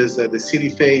challenges that the city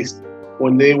faced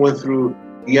when they went through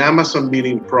the Amazon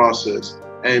bidding process,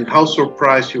 and how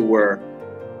surprised you were,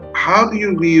 how do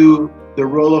you view the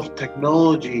role of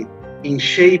technology in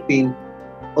shaping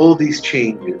all these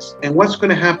changes? And what's going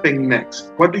to happen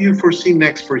next? What do you foresee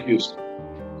next for Houston?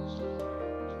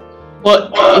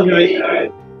 Well,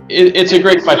 it's a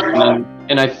great question.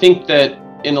 And I think that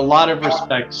in a lot of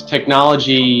respects,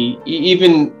 technology,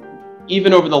 even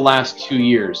over the last 2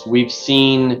 years, we've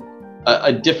seen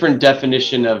a different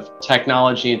definition of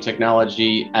technology and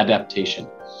technology adaptation.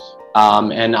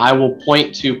 And I will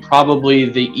point to probably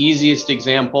the easiest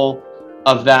example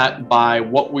of that by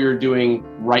what we're doing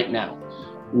right now,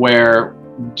 where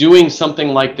doing something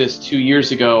like this 2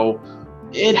 years ago,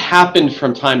 it happened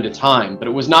from time to time, but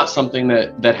it was not something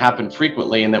that happened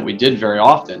frequently and that we did very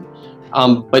often.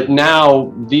 But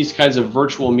now these kinds of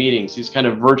virtual meetings, these kind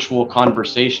of virtual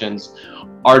conversations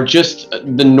are just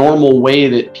the normal way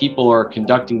that people are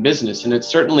conducting business. And it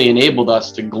certainly enabled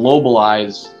us to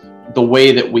globalize the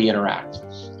way that we interact.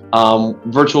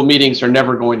 Virtual meetings are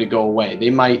never going to go away. They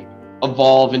might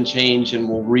evolve and change, and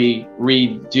we'll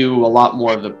redo a lot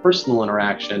more of the personal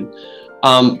interaction.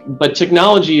 But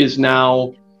technology is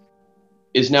now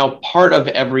part of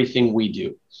everything we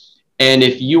do. And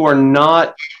if you are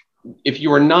not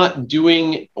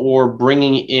doing or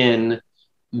bringing in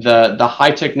the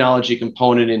high technology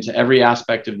component into every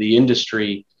aspect of the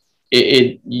industry,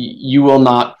 you will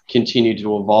not continue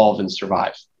to evolve and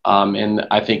survive. And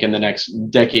I think in the next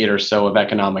decade or so of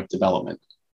economic development.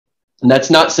 And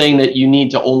that's not saying that you need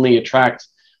to only attract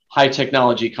high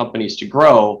technology companies to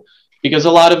grow, because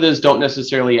a lot of those don't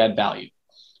necessarily add value.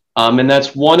 And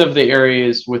that's one of the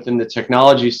areas within the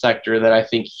technology sector that I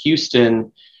think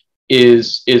Houston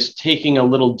is taking a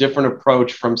little different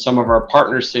approach from some of our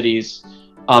partner cities,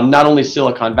 not only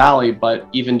Silicon Valley, but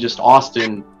even just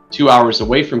Austin, 2 hours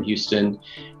away from Houston,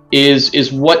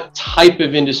 is what type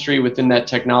of industry within that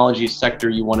technology sector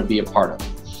you want to be a part of.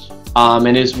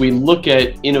 And as we look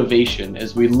at innovation,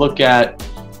 as we look at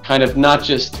kind of not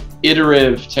just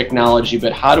iterative technology,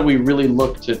 but how do we really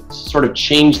look to sort of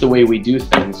change the way we do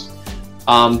things?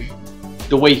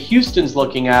 The way Houston's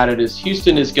looking at it is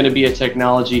Houston is going to be a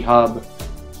technology hub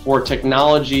for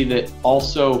technology that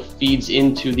also feeds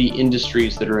into the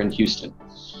industries that are in Houston.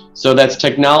 So that's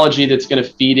technology that's going to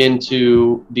feed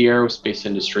into the aerospace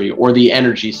industry or the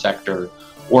energy sector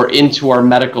or into our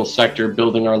medical sector,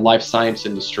 building our life science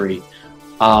industry.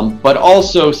 But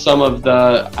also some of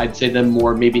the, I'd say the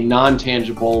more maybe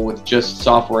non-tangible with just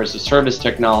software as a service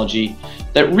technology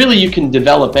that really you can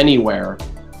develop anywhere,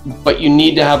 but you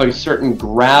need to have a certain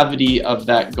gravity of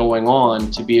that going on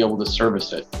to be able to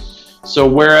service it. So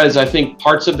whereas I think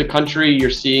parts of the country,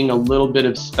 you're seeing a little bit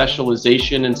of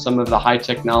specialization in some of the high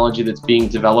technology that's being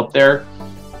developed there.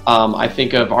 I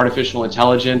think of artificial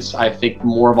intelligence, I think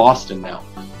more of Austin now.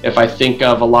 If I think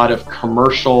of a lot of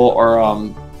commercial or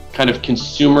kind of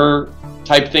consumer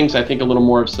type things, I think a little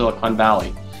more of Silicon Valley.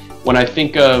 When I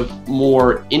think of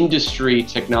more industry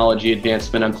technology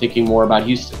advancement, I'm thinking more about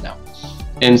Houston now.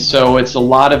 And so it's a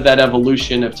lot of that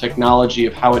evolution of technology,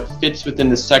 of how it fits within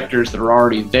the sectors that are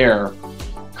already there,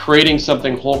 creating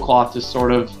something whole cloth to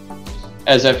sort of,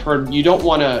 as I've heard, you don't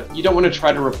want to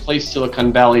try to replace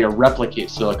Silicon Valley or replicate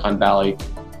Silicon Valley.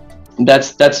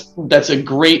 That's a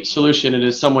great solution. And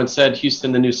as someone said,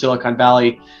 Houston, the new Silicon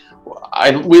Valley,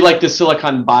 we like the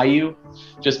Silicon Bayou,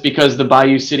 just because the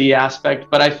Bayou City aspect.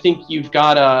 But I think you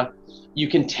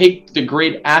can take the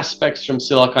great aspects from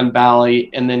Silicon Valley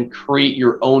and then create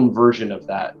your own version of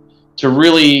that to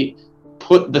really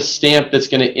put the stamp that's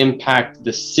going to impact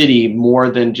the city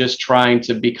more than just trying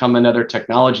to become another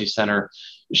technology center.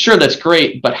 Sure, that's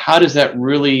great, but how does that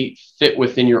really fit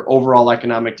within your overall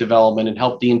economic development and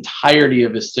help the entirety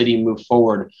of a city move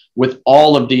forward with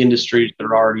all of the industries that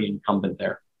are already incumbent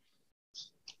there?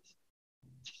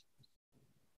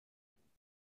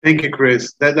 Thank you,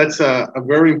 Chris. That's a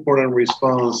very important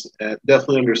response,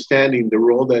 definitely understanding the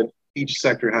role that each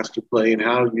sector has to play and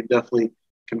how you definitely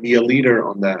can be a leader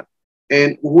on that.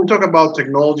 And when we talk about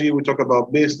technology, we talk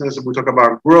about business, we talk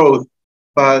about growth,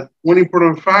 but one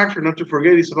important factor not to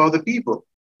forget is about the people.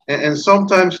 And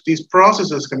sometimes these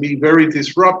processes can be very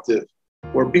disruptive,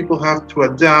 where people have to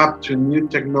adapt to new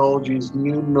technologies,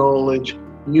 new knowledge,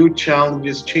 new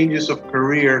challenges, changes of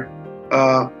career.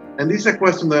 And this is a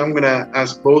question that I'm going to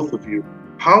ask both of you.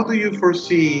 How do you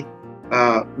foresee,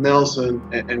 Nelson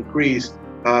and Chris,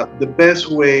 the best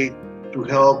way to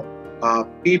help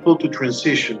people to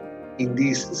transition in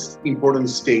these important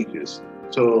stages?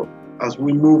 So as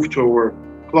we move toward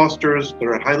clusters that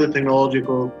are highly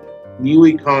technological, new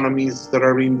economies that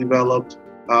are being developed,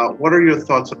 what are your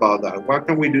thoughts about that? What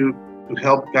can we do to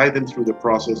help guide them through the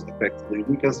process effectively?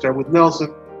 We can start with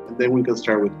Nelson, and then we can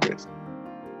start with Chris.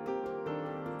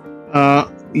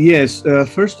 Yes.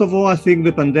 First of all, I think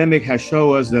the pandemic has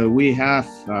shown us that we have,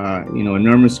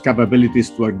 enormous capabilities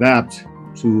to adapt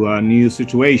to new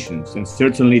situations, and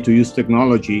certainly to use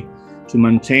technology to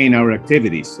maintain our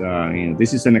activities.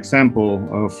 This is an example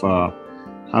of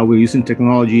how we're using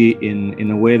technology in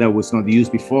a way that was not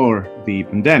used before the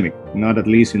pandemic, not at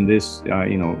least in this,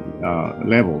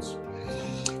 levels.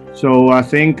 So I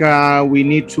think we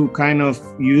need to kind of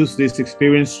use this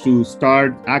experience to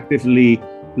start actively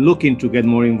looking to get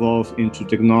more involved into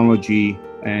technology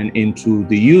and into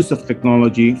the use of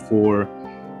technology for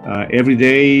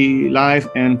everyday life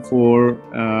and for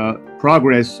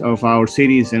progress of our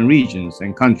cities and regions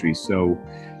and countries. So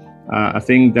I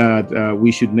think that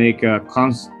we should make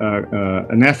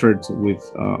an effort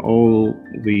with all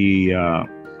the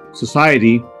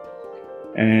society.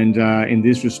 And in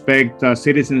this respect,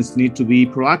 citizens need to be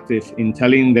proactive in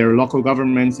telling their local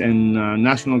governments and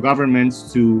national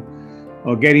governments to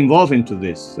get involved into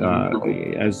this.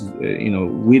 As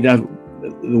we the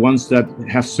ones that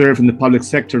have served in the public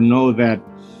sector know that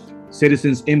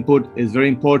citizens' input is very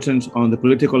important on the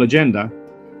political agenda.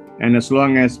 And as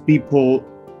long as people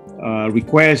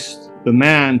request,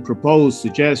 demand, propose,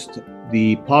 suggest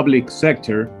the public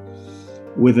sector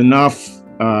with enough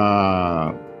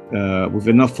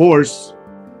force,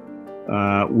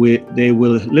 they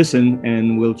will listen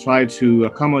and will try to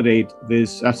accommodate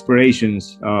these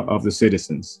aspirations of the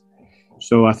citizens.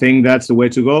 So I think that's the way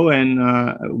to go. And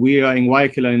we are in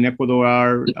Guayaquil and in Ecuador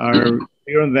are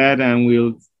clear on that, and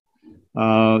we'll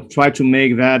try to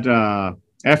make that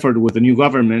effort with the new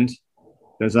government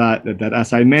that,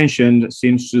 as I mentioned,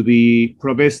 seems to be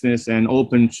pro-business and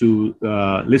open to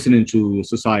listening to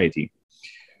society.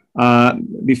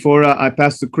 Before I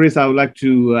pass to Chris, I would like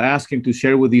to ask him to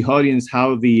share with the audience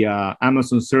how the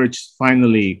Amazon search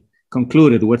finally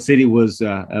concluded. What city was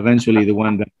eventually the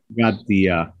one that got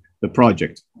the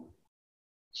project?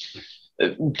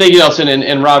 Thank you, Nelson.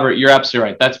 And Robert, you're absolutely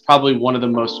right. That's probably one of the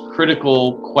most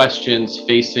critical questions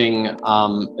facing,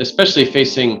 especially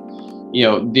facing,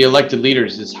 the elected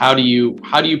leaders, is how do you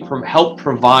help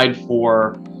provide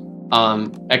for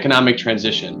economic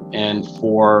transition and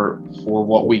for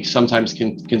what we sometimes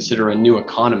can consider a new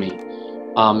economy.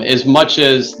 As much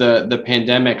as the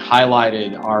pandemic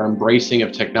highlighted our embracing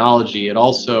of technology, it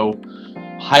also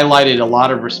highlighted a lot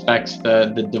of respects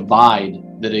the divide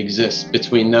that exists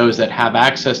between those that have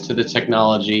access to the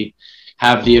technology,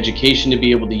 have the education to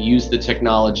be able to use the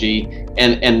technology,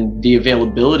 and the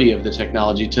availability of the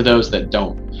technology to those that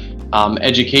don't.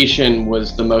 Education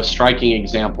was the most striking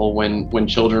example when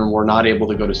children were not able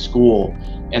to go to school,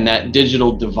 and that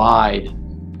digital divide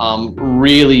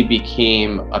really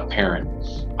became apparent.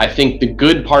 I think the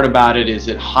good part about it is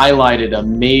it highlighted a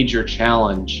major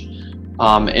challenge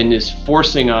and is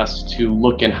forcing us to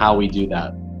look in how we do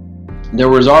that. There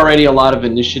was already a lot of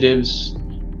initiatives,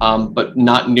 but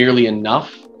not nearly enough,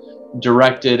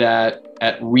 directed at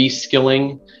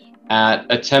reskilling, at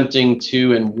attempting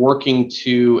to and working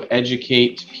to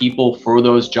educate people for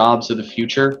those jobs of the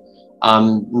future.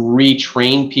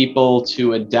 retrain people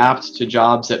to adapt to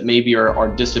jobs that maybe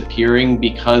are disappearing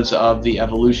because of the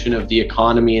evolution of the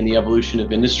economy and the evolution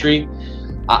of industry.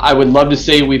 I would love to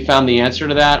say we found the answer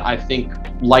to that. I think,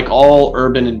 like all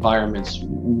urban environments,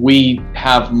 we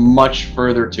have much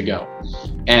further to go.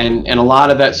 And a lot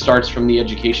of that starts from the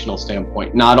educational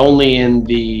standpoint, not only in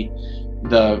the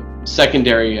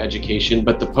secondary education,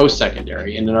 but the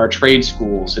post-secondary, and in our trade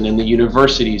schools and in the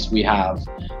universities we have.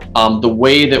 The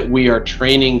way that we are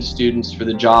training students for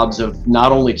the jobs of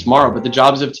not only tomorrow, but the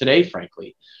jobs of today,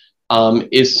 frankly,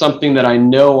 is something that I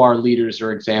know our leaders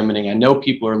are examining. I know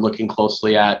people are looking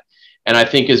closely at, and I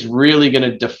think is really going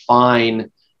to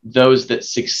define those that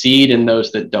succeed and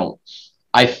those that don't.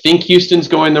 I think Houston's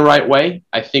going the right way.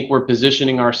 I think we're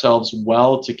positioning ourselves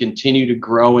well to continue to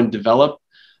grow and develop.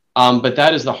 But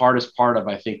that is the hardest part of,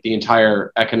 I think, the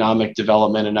entire economic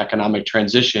development and economic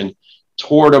transition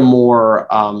toward a more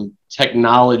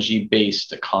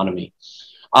technology-based economy.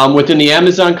 Within the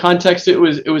Amazon context, it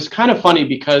was kind of funny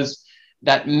because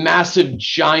that massive,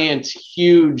 giant,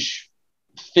 huge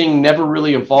thing never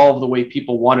really evolved the way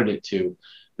people wanted it to.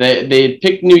 They had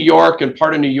picked New York and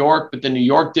part of New York, but then New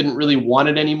York didn't really want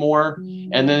it anymore.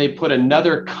 And then they put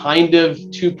another kind of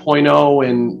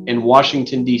 2.0 in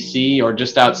Washington, D.C., or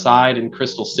just outside in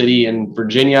Crystal City in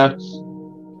Virginia,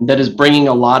 that is bringing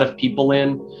a lot of people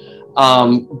in.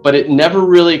 But it never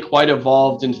really quite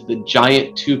evolved into the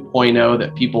giant 2.0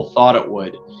 that people thought it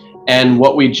would. And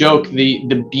what we joke,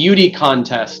 the beauty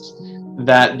contest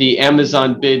that the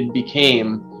Amazon bid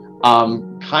became,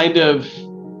 kind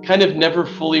of never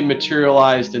fully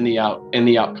materialized in the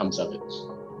outcomes of it.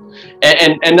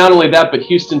 And not only that, but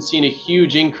Houston's seen a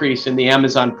huge increase in the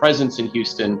Amazon presence in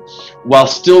Houston, while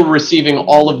still receiving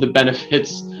all of the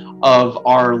benefits of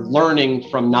our learning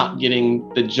from not getting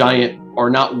the giant, or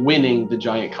not winning the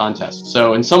giant contest.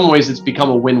 So in some ways, it's become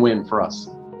a win-win for us.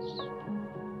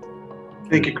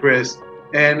 Thank you, Chris.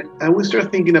 And we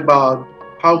start thinking about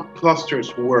how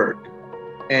clusters work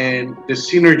and the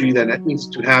synergy that needs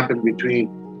to happen between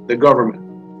the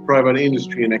government, private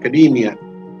industry, and academia.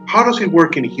 How does it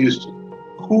work in Houston?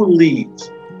 Who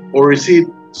leads? Or is it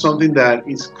something that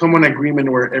is common agreement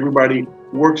where everybody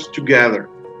works together?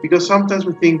 Because sometimes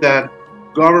we think that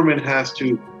government has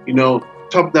to,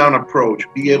 top-down approach,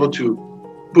 be able to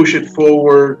push it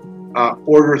forward,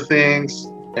 order things,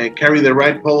 and carry the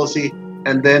right policy,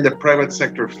 and then the private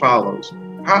sector follows.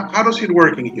 How does it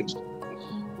work in Houston?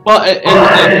 Well,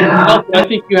 I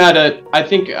think I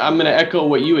think I'm going to echo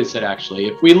what you had said, actually.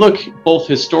 If we look both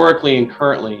historically and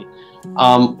currently,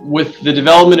 with the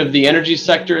development of the energy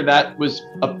sector, that was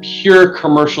a pure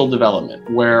commercial development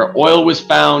where oil was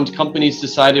found, companies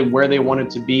decided where they wanted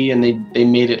to be, and they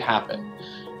made it happen.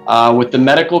 With the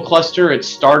medical cluster, it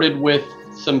started with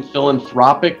some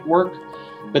philanthropic work,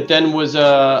 but then was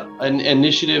an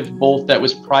initiative both that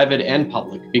was private and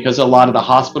public, because a lot of the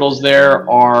hospitals there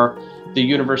are the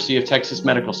University of Texas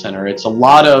Medical Center. It's a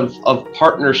lot of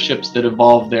partnerships that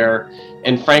evolve there.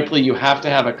 And frankly, you have to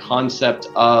have a concept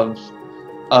of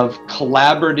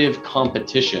collaborative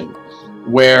competition,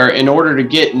 where in order to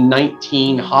get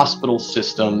 19 hospital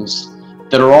systems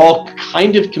that are all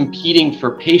kind of competing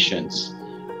for patients,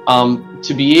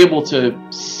 to be able to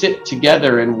sit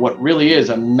together in what really is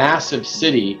a massive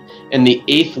city in the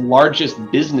 8th largest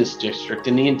business district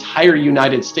in the entire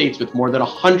United States, with more than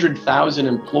 100,000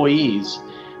 employees,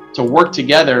 to work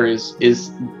together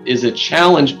is a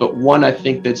challenge, but one I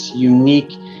think that's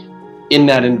unique in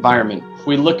that environment. If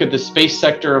we look at the space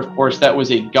sector, of course, that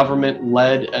was a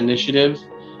government-led initiative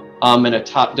and a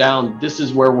top-down. This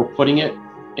is where we're putting it,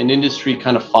 and industry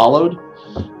kind of followed.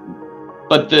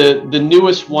 But the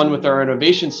newest one with our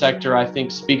innovation sector, I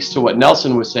think, speaks to what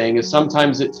Nelson was saying, is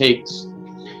sometimes it takes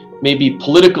maybe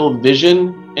political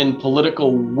vision and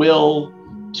political will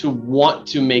to want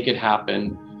to make it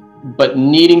happen, but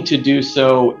needing to do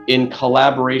so in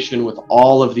collaboration with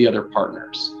all of the other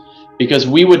partners. Because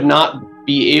we would not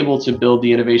be able to build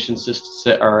the innovation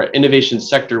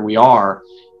sector we are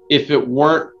if it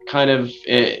weren't kind of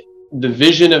the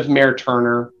vision of Mayor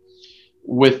Turner,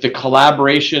 with the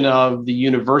collaboration of the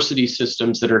university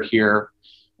systems that are here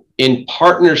in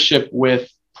partnership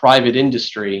with private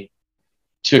industry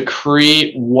to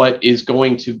create what is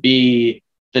going to be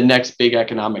the next big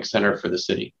economic center for the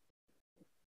city.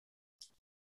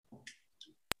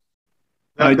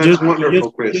 That's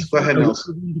wonderful, Chris. Go ahead,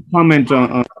 Nelson. Comment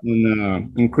on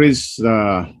Chris,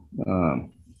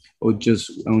 what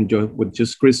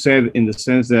Chris said, in the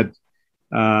sense that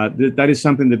that is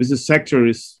something the business sector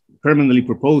is permanently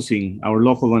proposing our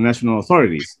local and national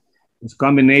authorities. It's a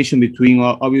combination between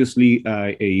obviously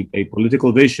a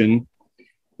political vision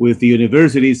with the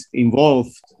universities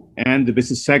involved and the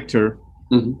business sector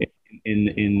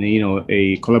in you know,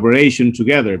 a collaboration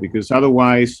together, because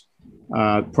otherwise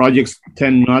projects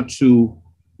tend not to,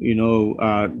 you know,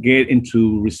 get into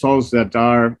results that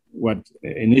are what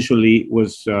initially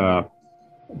was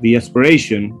the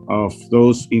aspiration of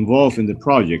those involved in the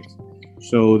project.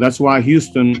 So that's why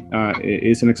Houston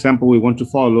is an example we want to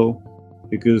follow,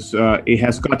 because it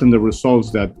has gotten the results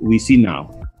that we see now.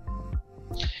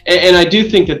 And I do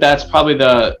think that that's probably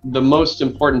the most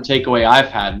important takeaway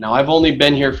I've had. Now, I've only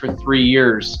been here for 3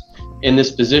 years in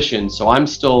this position, so I'm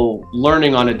still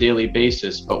learning on a daily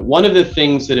basis. But one of the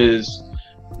things that is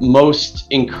most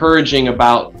encouraging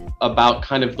about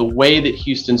kind of the way that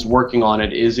Houston's working on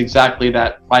it is exactly that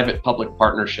private-public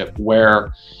partnership,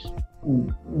 where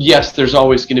yes, there's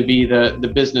always going to be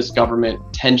the business-government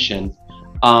tension,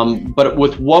 but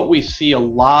with what we see, a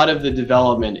lot of the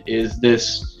development is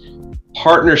this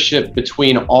partnership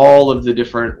between all of the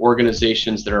different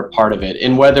organizations that are part of it.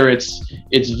 And whether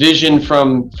it's vision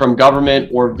from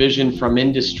government or vision from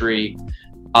industry,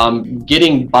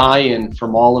 getting buy-in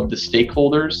from all of the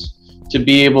stakeholders to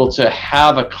be able to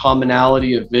have a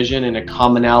commonality of vision and a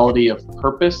commonality of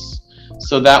purpose.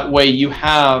 So that way you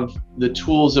have the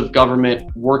tools of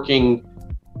government working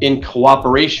in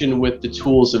cooperation with the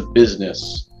tools of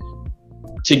business,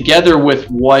 together with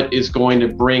what is going to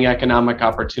bring economic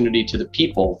opportunity to the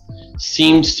people,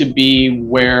 seems to be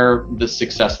where the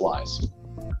success lies.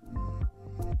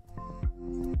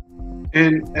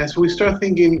 And as we start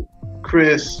thinking,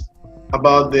 Chris,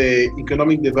 about the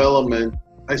economic development,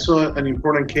 I saw an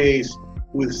important case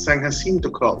with San Jacinto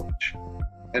College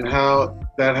and how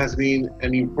that has been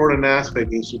an important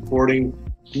aspect in supporting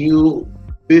new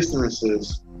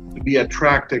businesses to be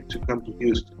attracted to come to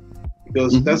Houston.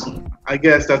 Because that's, I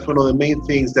guess that's one of the main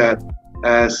things that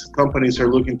as companies are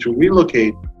looking to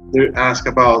relocate, they're asked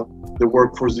about the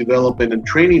workforce development and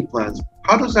training plans.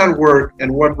 How does that work,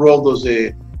 and what role does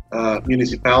a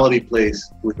municipality plays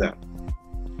with that?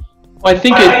 Well, I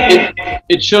think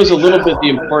it shows a little bit the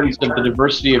importance of the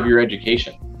diversity of your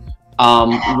education,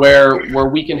 where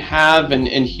we can have, and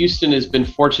Houston has been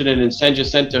fortunate, and San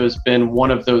Jacinto has been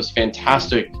one of those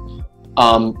fantastic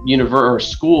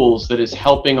schools that is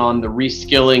helping on the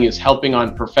reskilling, is helping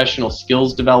on professional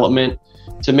skills development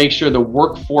to make sure the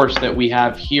workforce that we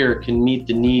have here can meet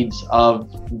the needs of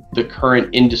the current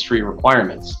industry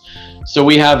requirements. So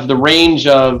we have the range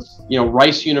of, you know,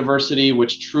 Rice University,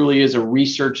 which truly is a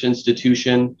research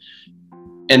institution,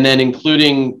 and then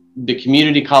including the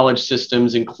community college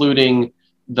systems, including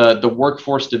the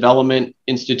workforce development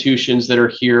institutions that are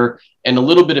here, and a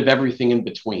little bit of everything in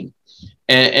between.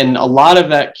 And a lot of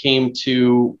that came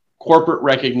to corporate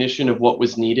recognition of what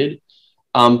was needed.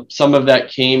 Some of that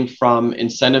came from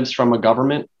incentives from a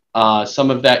government. Some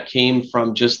of that came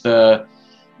from just the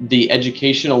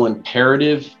educational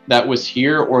imperative that was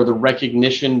here, or the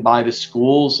recognition by the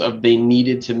schools of they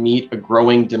needed to meet a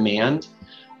growing demand.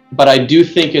 But I do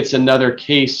think it's another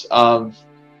case of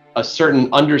a certain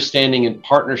understanding and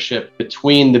partnership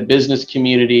between the business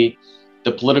community,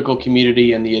 the political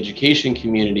community, and the education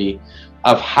community,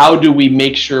 of how do we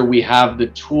make sure we have the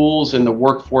tools and the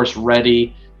workforce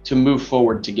ready to move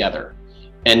forward together,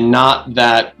 and not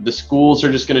that the schools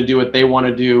are just going to do what they want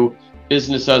to do,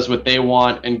 business does what they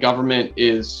want, and government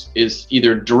is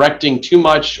either directing too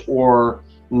much or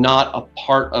not a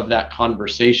part of that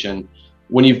conversation.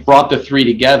 When you've brought the three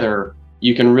together,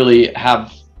 you can really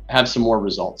have some more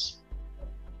results.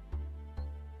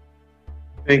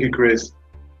 Thank you, Chris.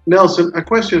 Nelson, a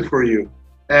question for you.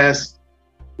 As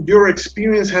your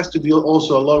experience has to deal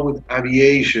also a lot with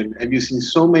aviation, and you've seen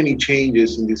so many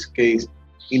changes in this case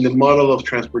in the model of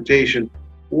transportation.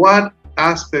 What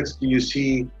aspects do you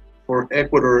see for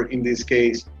Ecuador in this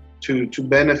case to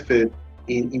benefit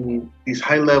in this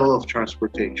high level of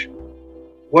transportation?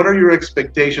 What are your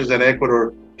expectations that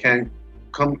Ecuador can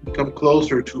come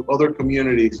closer to other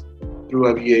communities through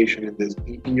aviation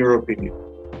in your opinion?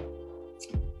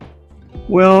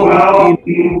 Well,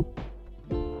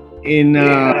 in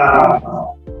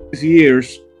these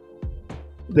years,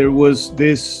 there was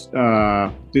this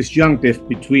disjunctive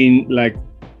between like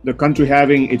the country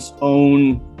having its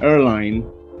own airline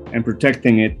and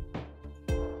protecting it,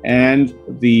 and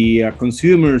the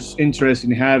consumers' interest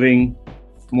in having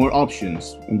more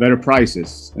options and better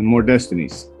prices and more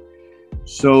destinies.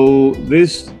 So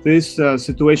this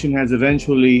situation has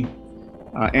eventually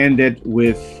ended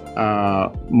with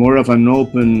more of an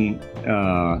open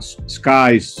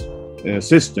skies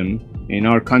system in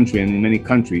our country and in many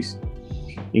countries,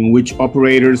 in which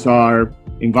operators are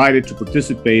invited to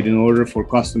participate in order for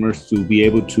customers to be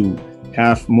able to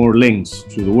have more links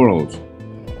to the world.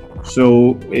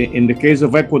 So in the case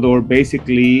of Ecuador,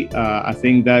 basically, I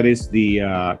think that is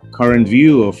the current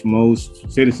view of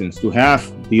most citizens, to have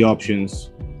the options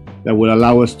that will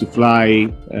allow us to fly,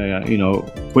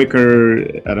 quicker,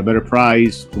 at a better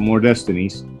price, to more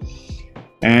destinies.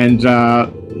 And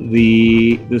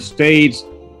the state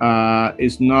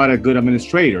is not a good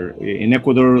administrator. In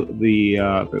Ecuador, the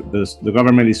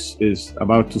government is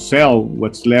about to sell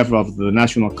what's left of the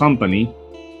national company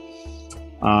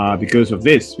because of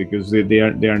this, because they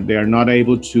are not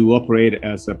able to operate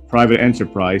as a private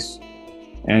enterprise.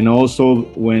 And also,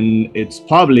 when it's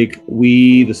public,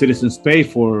 we, the citizens, pay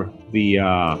for the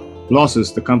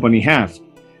losses the company have.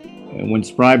 And when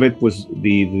it's private, was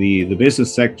the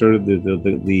business sector,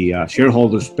 the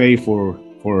shareholders pay for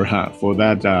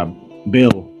that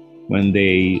bill when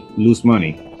they lose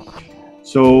money.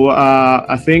 So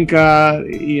I think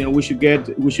we should get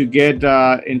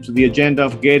into the agenda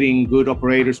of getting good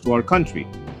operators to our country.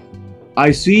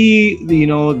 I see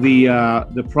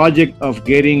the project of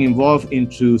getting involved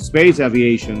into space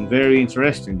aviation very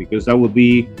interesting, because that would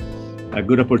be a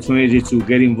good opportunity to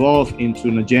get involved into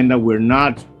an agenda we're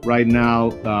not right now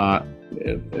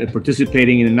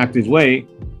participating in an active way.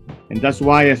 And that's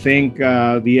why I think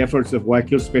the efforts of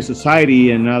Guayaquil Space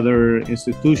Society and other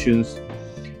institutions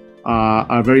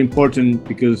are very important,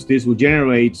 because this will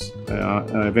generate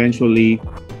eventually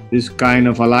this kind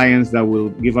of alliance that will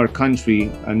give our country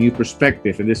a new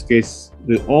perspective. In this case,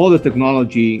 all the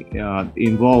technology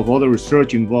involved, all the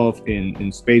research involved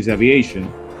in space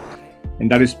aviation. And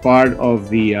that is part of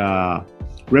the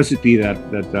recipe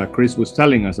that Chris was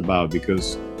telling us about,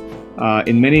 because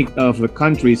in many of the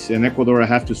countries, in Ecuador, I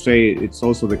have to say it's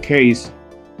also the case,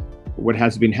 what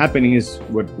has been happening is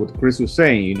what Chris was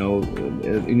saying,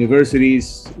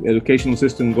 universities, educational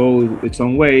system go its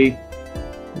own way.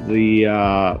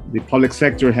 The public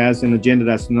sector has an agenda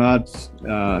that's not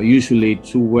usually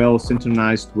too well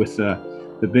synchronized with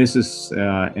the business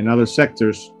and other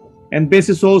sectors. And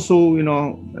business also,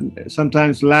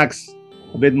 sometimes lacks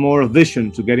a bit more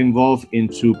vision to get involved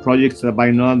into projects that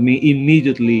might not be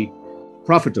immediately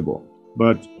profitable,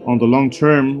 but on the long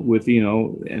term, with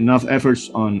enough efforts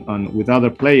with other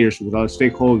players, with other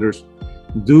stakeholders,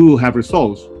 do have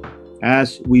results,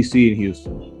 as we see in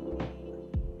Houston.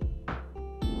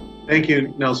 Thank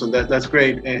you, Nelson. That's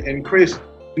great. And Chris,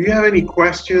 do you have any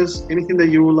questions, anything that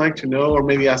you would like to know, or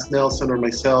maybe ask Nelson or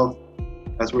myself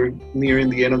as we're nearing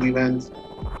the end of the event?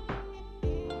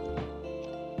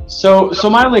 So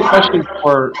my only question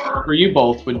for you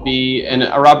both would be, and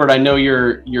Robert, I know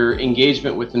your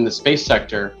engagement within the space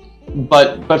sector,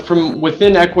 but from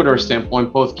within Ecuador's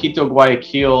standpoint, both Quito,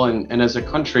 Guayaquil, and as a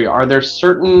country, are there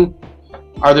certain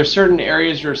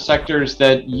areas or sectors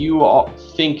that you all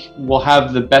think will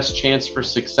have the best chance for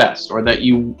success, or that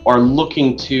you are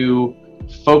looking to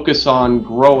focus on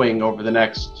growing over the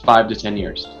next 5 to 10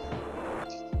 years?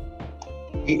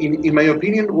 In my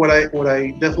opinion, what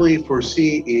I definitely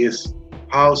foresee is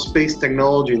how space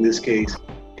technology, in this case,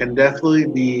 can definitely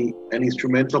be an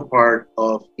instrumental part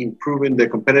of improving the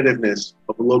competitiveness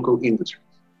of local industries.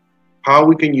 How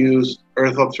we can use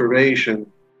Earth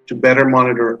observation to better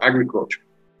monitor agriculture,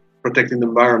 protecting the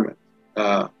environment,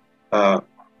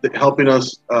 helping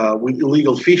us with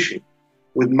illegal fishing,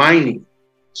 with mining.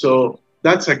 So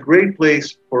that's a great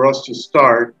place for us to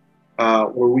start,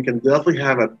 where we can definitely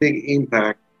have a big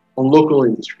impact on local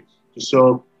industries to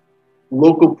solve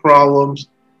local problems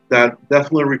that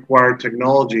definitely require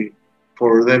technology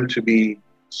for them to be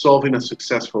solved in a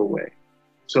successful way.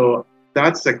 So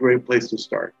that's a great place to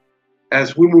start.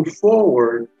 As we move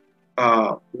forward,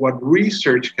 what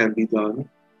research can be done,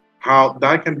 how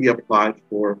that can be applied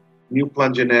for new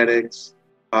plant genetics,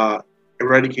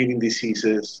 eradicating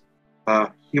diseases,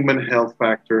 human health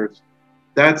factors,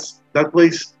 that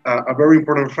plays a very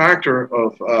important factor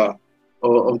of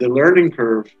the learning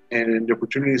curve and the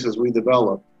opportunities as we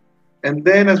develop. And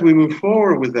then as we move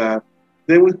forward with that,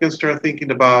 then we can start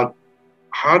thinking about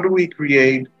how do we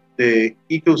create the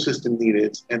ecosystem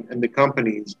needed and the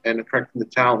companies and attracting the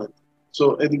talent.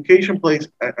 So education plays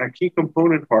a key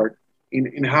component part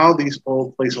in how these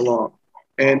all plays along.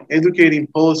 And educating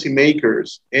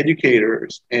policymakers,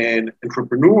 educators, and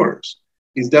entrepreneurs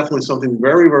is definitely something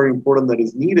very, very important that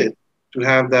is needed to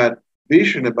have that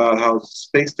vision about how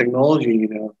space technology,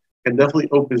 can definitely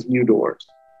open new doors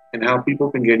and how people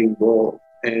can get involved.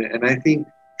 And I think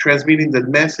transmitting that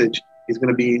message is going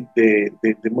to be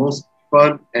the most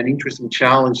fun and interesting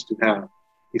challenge to have,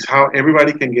 is how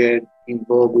everybody can get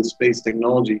involved with space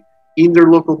technology in their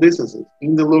local businesses,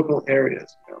 in the local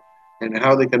areas, and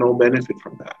how they can all benefit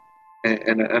from that.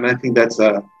 And I think that's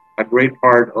a great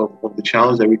part of the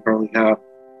challenge that we currently have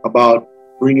about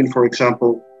bringing, for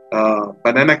example,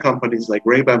 banana companies like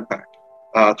Ray-Ban Pack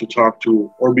to talk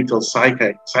to Orbital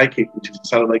Psychic, which is a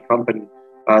satellite company,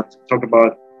 to talk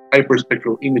about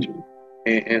hyperspectral imaging.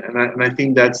 And I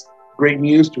think that's great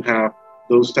news to have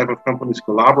those type of companies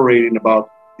collaborating about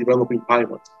developing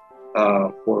pilots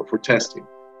for testing.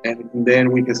 And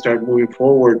then we can start moving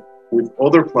forward with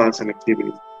other plans and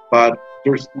activities. But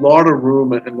there's a lot of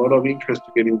room and a lot of interest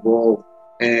to get involved.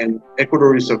 And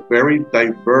Ecuador is a very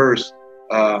diverse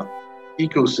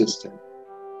ecosystem.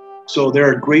 So there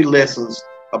are great lessons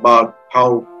about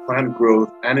how plant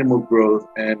growth, animal growth,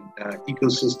 and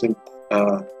ecosystem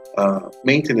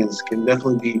maintenance can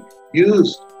definitely be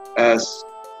used as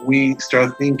we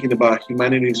start thinking about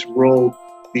humanity's role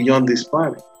beyond this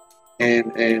planet.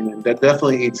 And that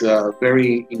definitely is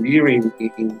very endearing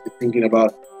in thinking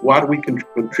about what we can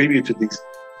contribute to this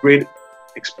great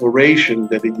exploration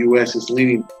that the U.S. is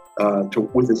leading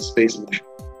with its space mission.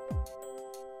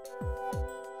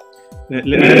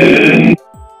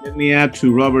 Let me add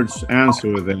to Robert's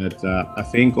answer that I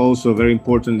think also very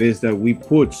important is that we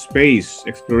put space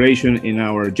exploration in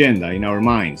our agenda, in our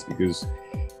minds, because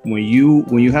when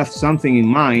you have something in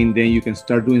mind, then you can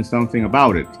start doing something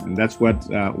about it. And that's what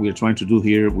we're trying to do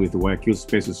here with the Guayaquil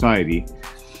Space Society.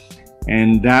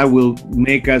 And that will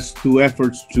make us do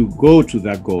efforts to go to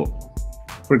that goal.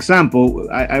 For example,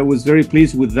 I was very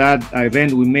pleased with that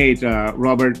event we made,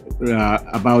 Robert,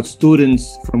 about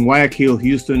students from Guayaquil,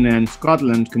 Houston, and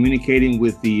Scotland communicating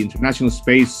with the International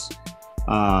Space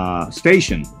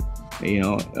Station,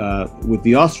 with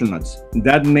the astronauts.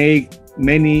 That made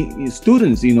many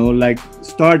students, like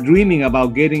start dreaming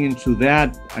about getting into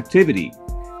that activity.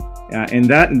 And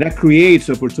that creates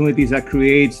opportunities, that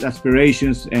creates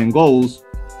aspirations and goals.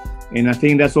 And I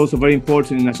think that's also very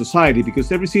important in a society,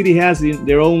 because every city has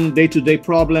their own day-to-day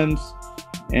problems,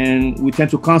 and we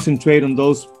tend to concentrate on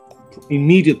those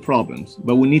immediate problems,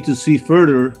 but we need to see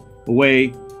further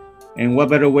away. And what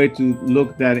better way to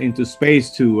look that into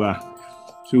space for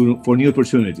new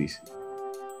opportunities.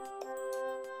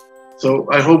 So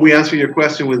I hope we answered your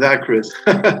question with that, Chris.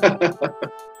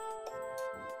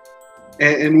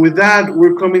 and with that,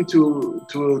 we're coming to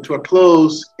a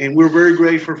close, and we're very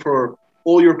grateful for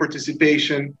all your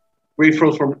participation,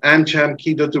 grateful from AmCham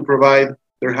Quito to provide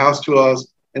their house to us.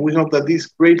 And we hope that these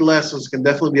great lessons can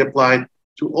definitely be applied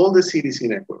to all the cities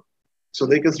in Ecuador, so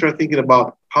they can start thinking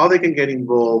about how they can get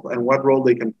involved and what role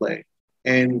they can play.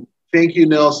 And thank you,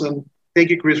 Nelson. Thank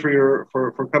you, Chris,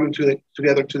 for coming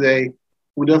together today.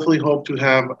 We definitely hope to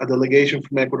have a delegation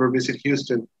from Ecuador visit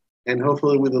Houston, and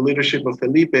hopefully with the leadership of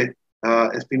Felipe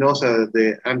Espinosa,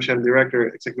 the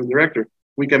AmCham executive director,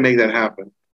 we can make that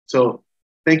happen. So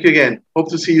thank you again. Hope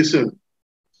to see you soon.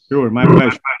 Sure, my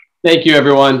pleasure. Thank you,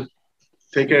 everyone.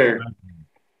 Take care.